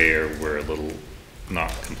sounded like were a little,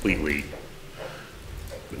 not completely,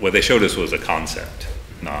 what they showed us was a concept,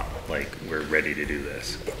 not like we're ready to do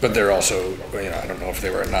this. But they're also, I don't know if they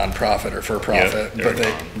were a nonprofit or for profit,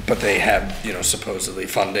 Yep, but they had, supposedly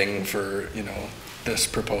funding for, this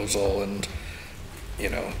proposal, and,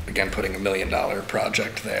 again, putting $1 million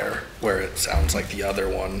project there, where it sounds like the other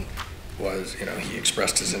one was, he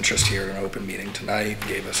expressed his interest here in an open meeting tonight,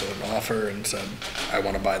 gave us an offer and said, I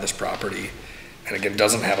want to buy this property. And again,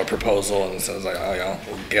 doesn't have a proposal, and says like,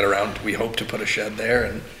 we'll get around, we hope to put a shed there,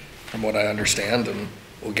 and from what I understand, and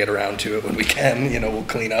we'll get around to it when we can, we'll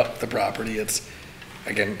clean up the property. It's,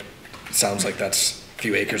 again, it sounds like that's a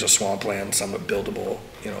few acres of swampland, some of buildable,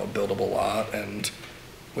 a buildable lot, and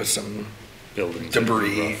with some buildings,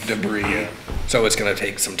 debris. Yeah. So it's gonna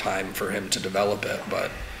take some time for him to develop it,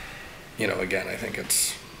 but, again, I think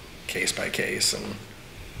it's case by case, and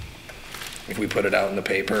if we put it out in the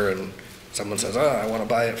paper and someone says, I want to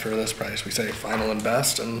buy it for this price, we say final and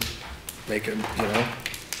best and make a,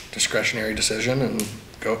 discretionary decision and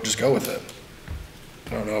just go with it. I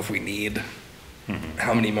don't know if we need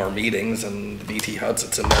how many more meetings, and the BT Huts,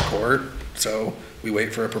 it's in their court, so we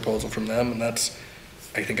wait for a proposal from them, and that's,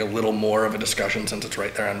 I think, a little more of a discussion since it's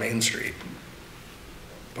right there on Main Street.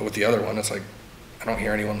 But with the other one, it's like, I don't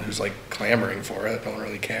hear anyone who's like clamoring for it. No one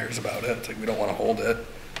really cares about it. It's like, we don't want to hold it.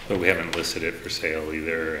 But we haven't listed it for sale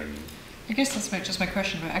either, and I guess that's just my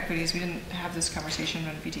question about equities. We didn't have this conversation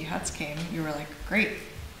when VT Huts came. You were like, great.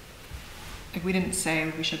 Like, we didn't say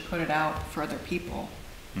we should put it out for other people.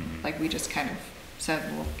 Mhm. Like, we just kind of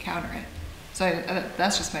said we'll counter it. So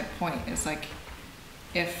that's just my point. Is like,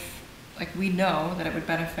 if, like, we know that it would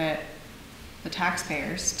benefit the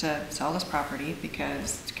taxpayers to sell this property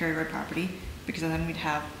because it's Cary Road property, because then we'd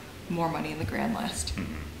have more money in the grand list. Mhm.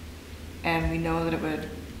 And we know that it would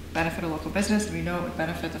benefit a local business, and we know it would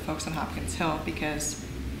benefit the folks on Hopkins Hill because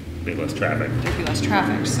Be less traffic. there'd be less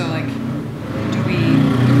traffic. So like, if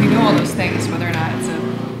we know all those things, whether or not it's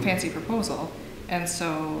a fancy proposal. And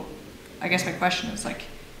so I guess my question is like,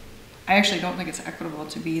 I actually don't think it's equitable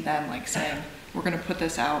to be then like saying, we're gonna put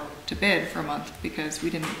this out to bid for a month because we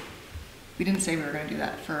didn't say we were gonna do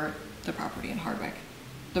that for the property in Hardwick,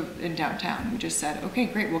 in downtown. We just said, okay,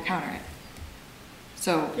 great, we'll counter it.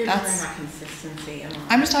 So You're that's. talking about consistency.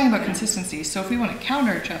 I'm just talking about consistency. So if we want to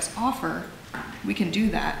counter Jeff's offer, we can do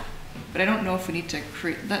that. But I don't know if we need to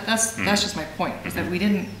create, that's just my point, is that we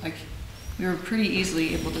didn't, like, we were pretty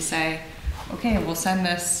easily able to say, okay, we'll send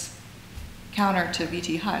this counter to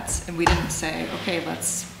VT Huts, and we didn't say, okay,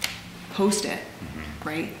 let's post it,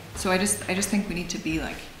 right? So I just think we need to be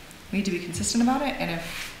like, we need to be consistent about it, and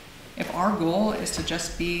if our goal is to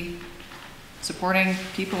just be supporting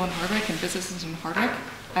people in Hardwick and businesses in Hardwick,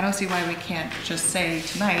 I don't see why we can't just say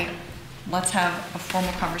tonight, let's have a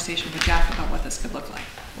formal conversation with Jeff about what this could look like,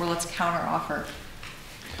 or let's counter offer.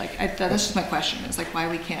 Like, that's just my question, is like why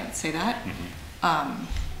we can't say that.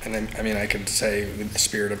 And then, I mean, I could say with the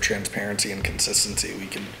spirit of transparency and consistency, we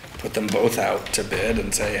can put them both out to bid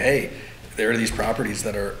and say, hey, there are these properties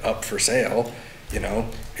that are up for sale. You know,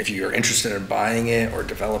 if you're interested in buying it or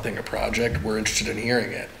developing a project, we're interested in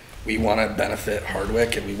hearing it. We want to benefit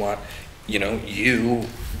Hardwick, and we want, you know, you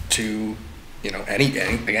to, you know,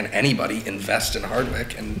 anybody invest in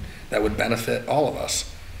Hardwick, and that would benefit all of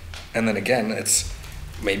us. And then again, it's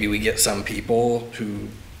maybe we get some people who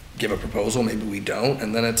give a proposal, maybe we don't,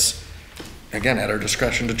 and then it's, again, at our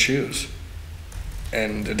discretion to choose.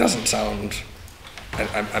 And it doesn't sound,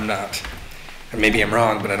 I'm not, and maybe I'm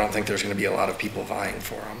wrong, but I don't think there's going to be a lot of people vying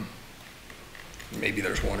for them. Maybe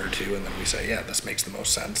there's one or two, and then we say, yeah, this makes the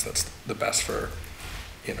most sense. That's the best for,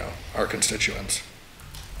 you know, our constituents.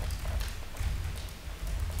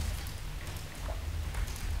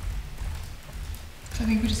 So I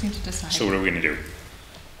think we just need to decide. So what are we gonna do?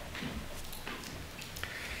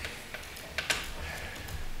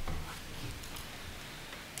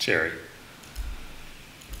 Jerry?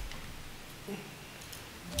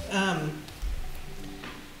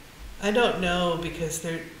 I don't know, because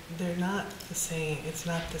they're not the same. It's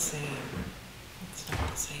not the same. It's not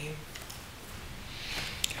the same.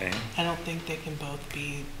 Okay. I don't think they can both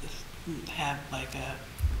have like a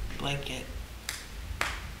blanket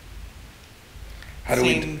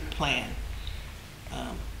same plan.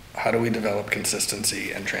 How do we develop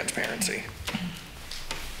consistency and transparency?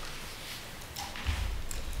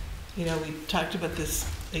 You know, we talked about this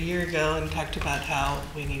a year ago and talked about how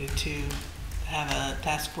we needed to have a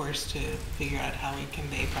task force to figure out how we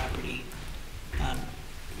convey property,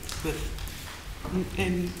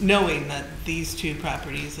 and knowing that these two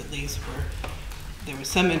properties at least there was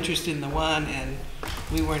some interest in the one, and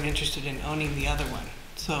we weren't interested in owning the other one.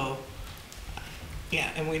 So,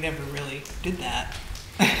 yeah, and we never really did that.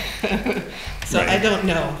 So right. I don't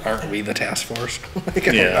know. Aren't we the task force?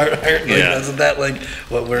 Yeah. Isn't that like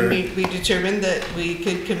what we're... We determined that we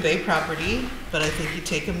could convey property, but I think you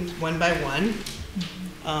take them one by one.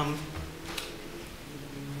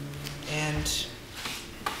 And,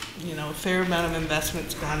 you know, a fair amount of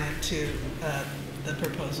investment's gone into the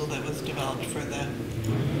proposal that was developed for the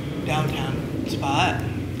downtown spot.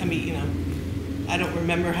 I mean, you know, I don't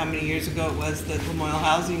remember how many years ago it was that Lamoille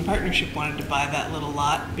Housing Partnership wanted to buy that little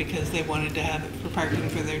lot because they wanted to have it for parking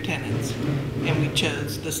for their tenants. And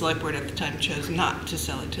the select board at the time chose not to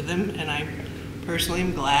sell it to them. And I personally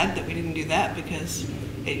am glad that we didn't do that, because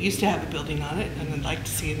it used to have a building on it, and I'd like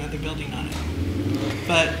to see another building on it.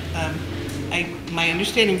 But my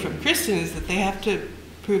understanding from Kristen is that they have to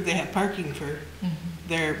prove they have parking for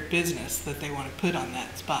their business that they want to put on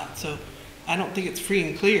that spot. So I don't think it's free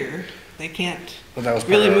and clear. They can't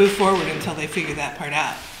really move forward until they figure that part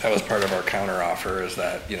out. That was part of our counter offer, is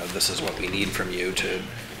that, you know, this is what we need from you to,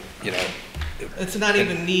 you know. It's not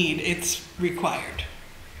even need, it's required.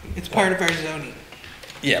 It's part of our zoning.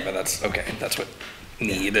 Yeah, but that's, okay, that's what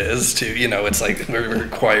need is to, you know, it's like we're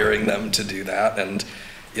requiring them to do that, and,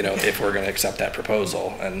 you know, if we're gonna accept that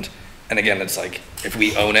proposal, and again, it's like, if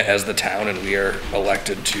we own it as the town and we are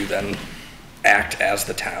elected to then act as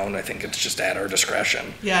the town. I think it's just at our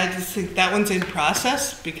discretion. Yeah, I just think that one's in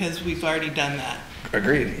process because we've already done that.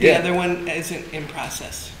 Agreed, The yeah. other one isn't in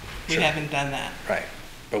process. We Sure. haven't done that. Right,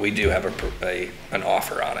 but we do have an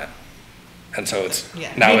offer on it. And so it's,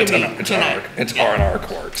 Yeah, now new it's to on, me it's tonight. on our, it's Yeah. on our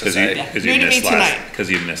court to Cause you, say. Yeah. cause New you to me missed last, tonight. cause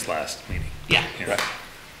you missed last meeting. Yeah, Right.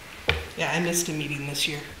 yeah, I missed a meeting this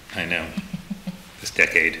year. I know, this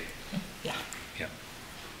decade, Yeah. yeah.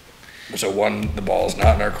 So one, the ball is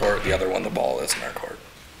not in our court, the other one, the ball is in our court.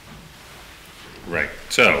 Right,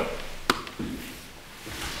 so.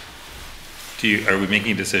 Are we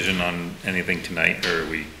making a decision on anything tonight, or are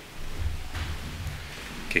we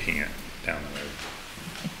kicking it down the road?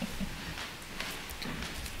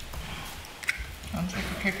 Sounds like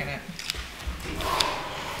we're kicking it.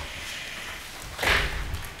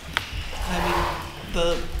 I mean,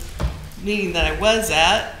 the meeting that I was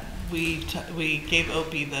at, we gave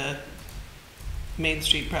Opie the Main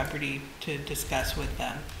Street property to discuss with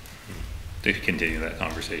them. To continue that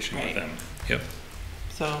conversation with Right. them, yep.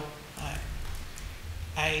 So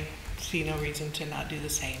I see no reason to not do the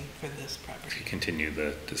same for this To property. continue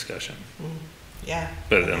the discussion. Yeah.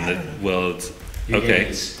 But, I don't know. well, it's, You gave okay,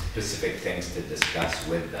 me specific things to discuss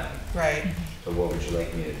with them. Right. So what would you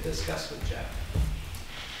like me to discuss with Jeff?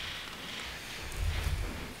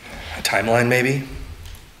 A timeline maybe?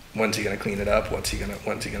 When's he gonna clean it up? When's he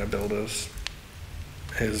gonna build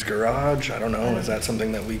his garage? I don't know. Is that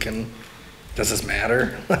something that we can, does this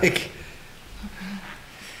matter? Like,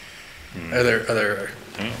 are there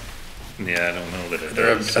yeah, I don't know that it Are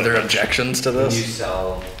there, does so are there much. objections to When you this?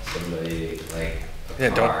 sell somebody like a Yeah,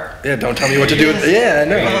 car. don't tell me what to do with, yeah, I Are you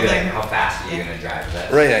know. gonna be like, how fast are you gonna drive? Is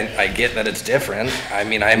that- Right, I get that it's different. I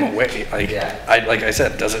mean, I'm aware, like, Yeah. like I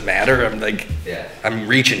said, does it matter? I'm like, Yeah. I'm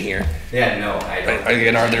reaching here. Yeah, no, I don't. Right,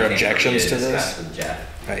 and are there think anything for me objections to this? discuss with Jeff,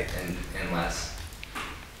 Right. unless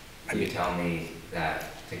you tell me that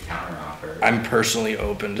to counteroffer. I'm personally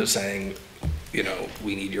open to saying, you know,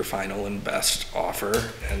 we need your final and best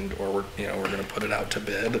offer, and, or we're gonna put it out to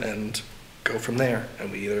bid and go from there. And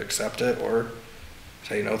we either accept it or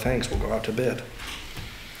say, no, thanks, we'll go out to bid.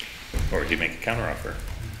 Or you make a counteroffer.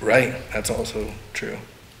 Right, that's also true.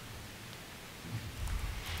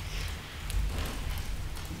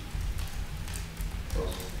 Well,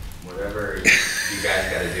 whatever you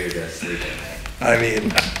guys gotta do to sleep at night. I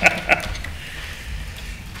mean,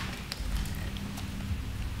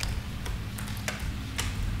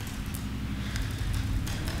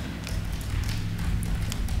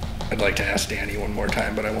 I'd like to ask Danny one more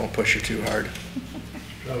time, but I won't push you too hard.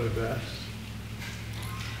 Probably best.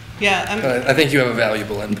 Yeah, I think you have a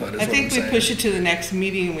valuable input, is I what I'm think we saying. push it to the next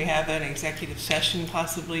meeting and we have an executive session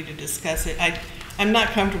possibly to discuss it. I'm not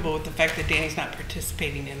comfortable with the fact that Danny's not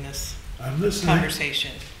participating in this I'm listening.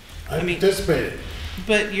 conversation. I I mean- participated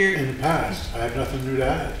But you're, in the past. I have nothing new to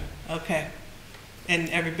add. okay. And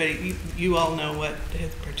everybody, you all know what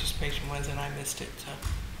his participation was and I missed it, so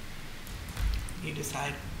you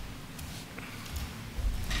decide.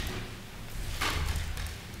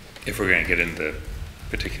 If we're gonna get into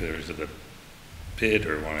particulars of the bid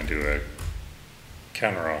or wanna do a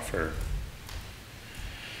counteroffer,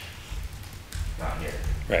 Not here.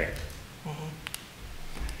 right,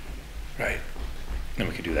 Right. then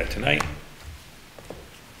we could do that tonight.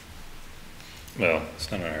 Well,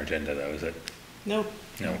 it's not on our agenda though, is it? Nope.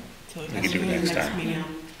 No, So We can do it next time. meeting.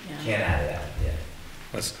 Can't add it out, yeah.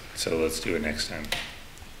 let's do it next time,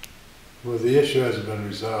 Well, the issue hasn't been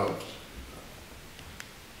resolved.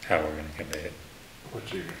 how we're gonna convey it. What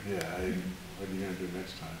are you gonna do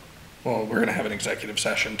next time? Well, we're gonna have an executive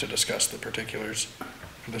session to discuss the particulars, Yeah,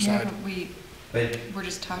 decide. but But, we're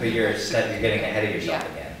just talking. but you're about- getting ahead of yourself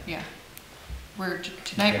Yeah. again. Yeah. Tonight You're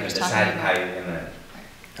we're gonna just decide talking how about. you're gonna,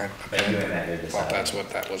 Okay. by doing that, you're Well, deciding. that's what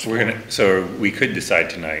that was for. We're gonna, so we could decide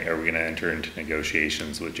tonight, are we gonna enter into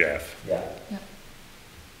negotiations with Jeff? Yeah.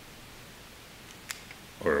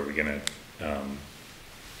 Or are we gonna,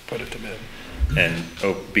 Put it to bid. and,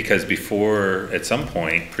 because before, at some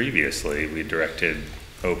point previously, we directed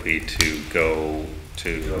Opie to go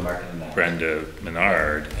Do a to market analysis. Brenda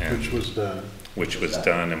Menard, Which and, was done. which was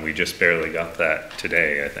done, and we just barely got that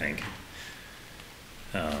today, I think.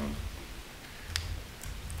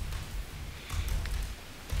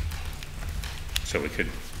 So we could,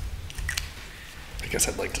 I guess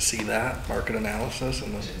I'd like to see that market analysis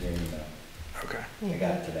and It's this. in your email. Okay. I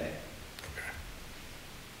got it today.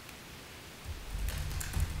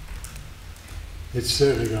 It's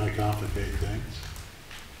certainly gonna complicate things.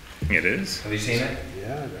 it is, Have you seen it?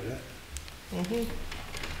 Yeah, I read it. Mhm.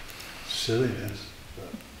 Silliness,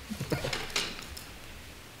 but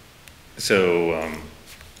so,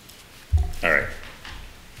 all right.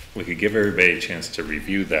 we could give everybody a chance to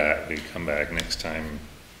review that. We come back next time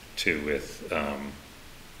too with,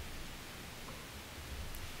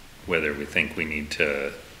 whether we think we need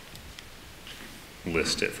to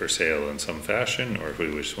list it for sale in some fashion, or if we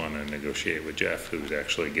just want to negotiate with Jeff, who's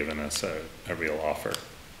actually given us a real offer.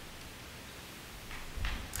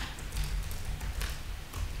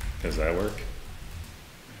 Does that work?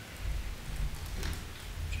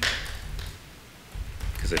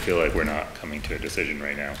 Because I feel like we're not coming to a decision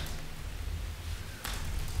right now.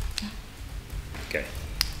 Okay.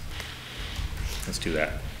 Let's do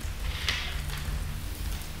that.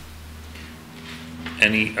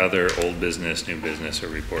 Any other old business, new business, or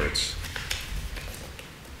reports?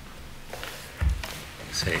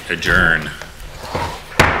 Say adjourn.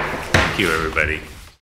 Thank you, everybody.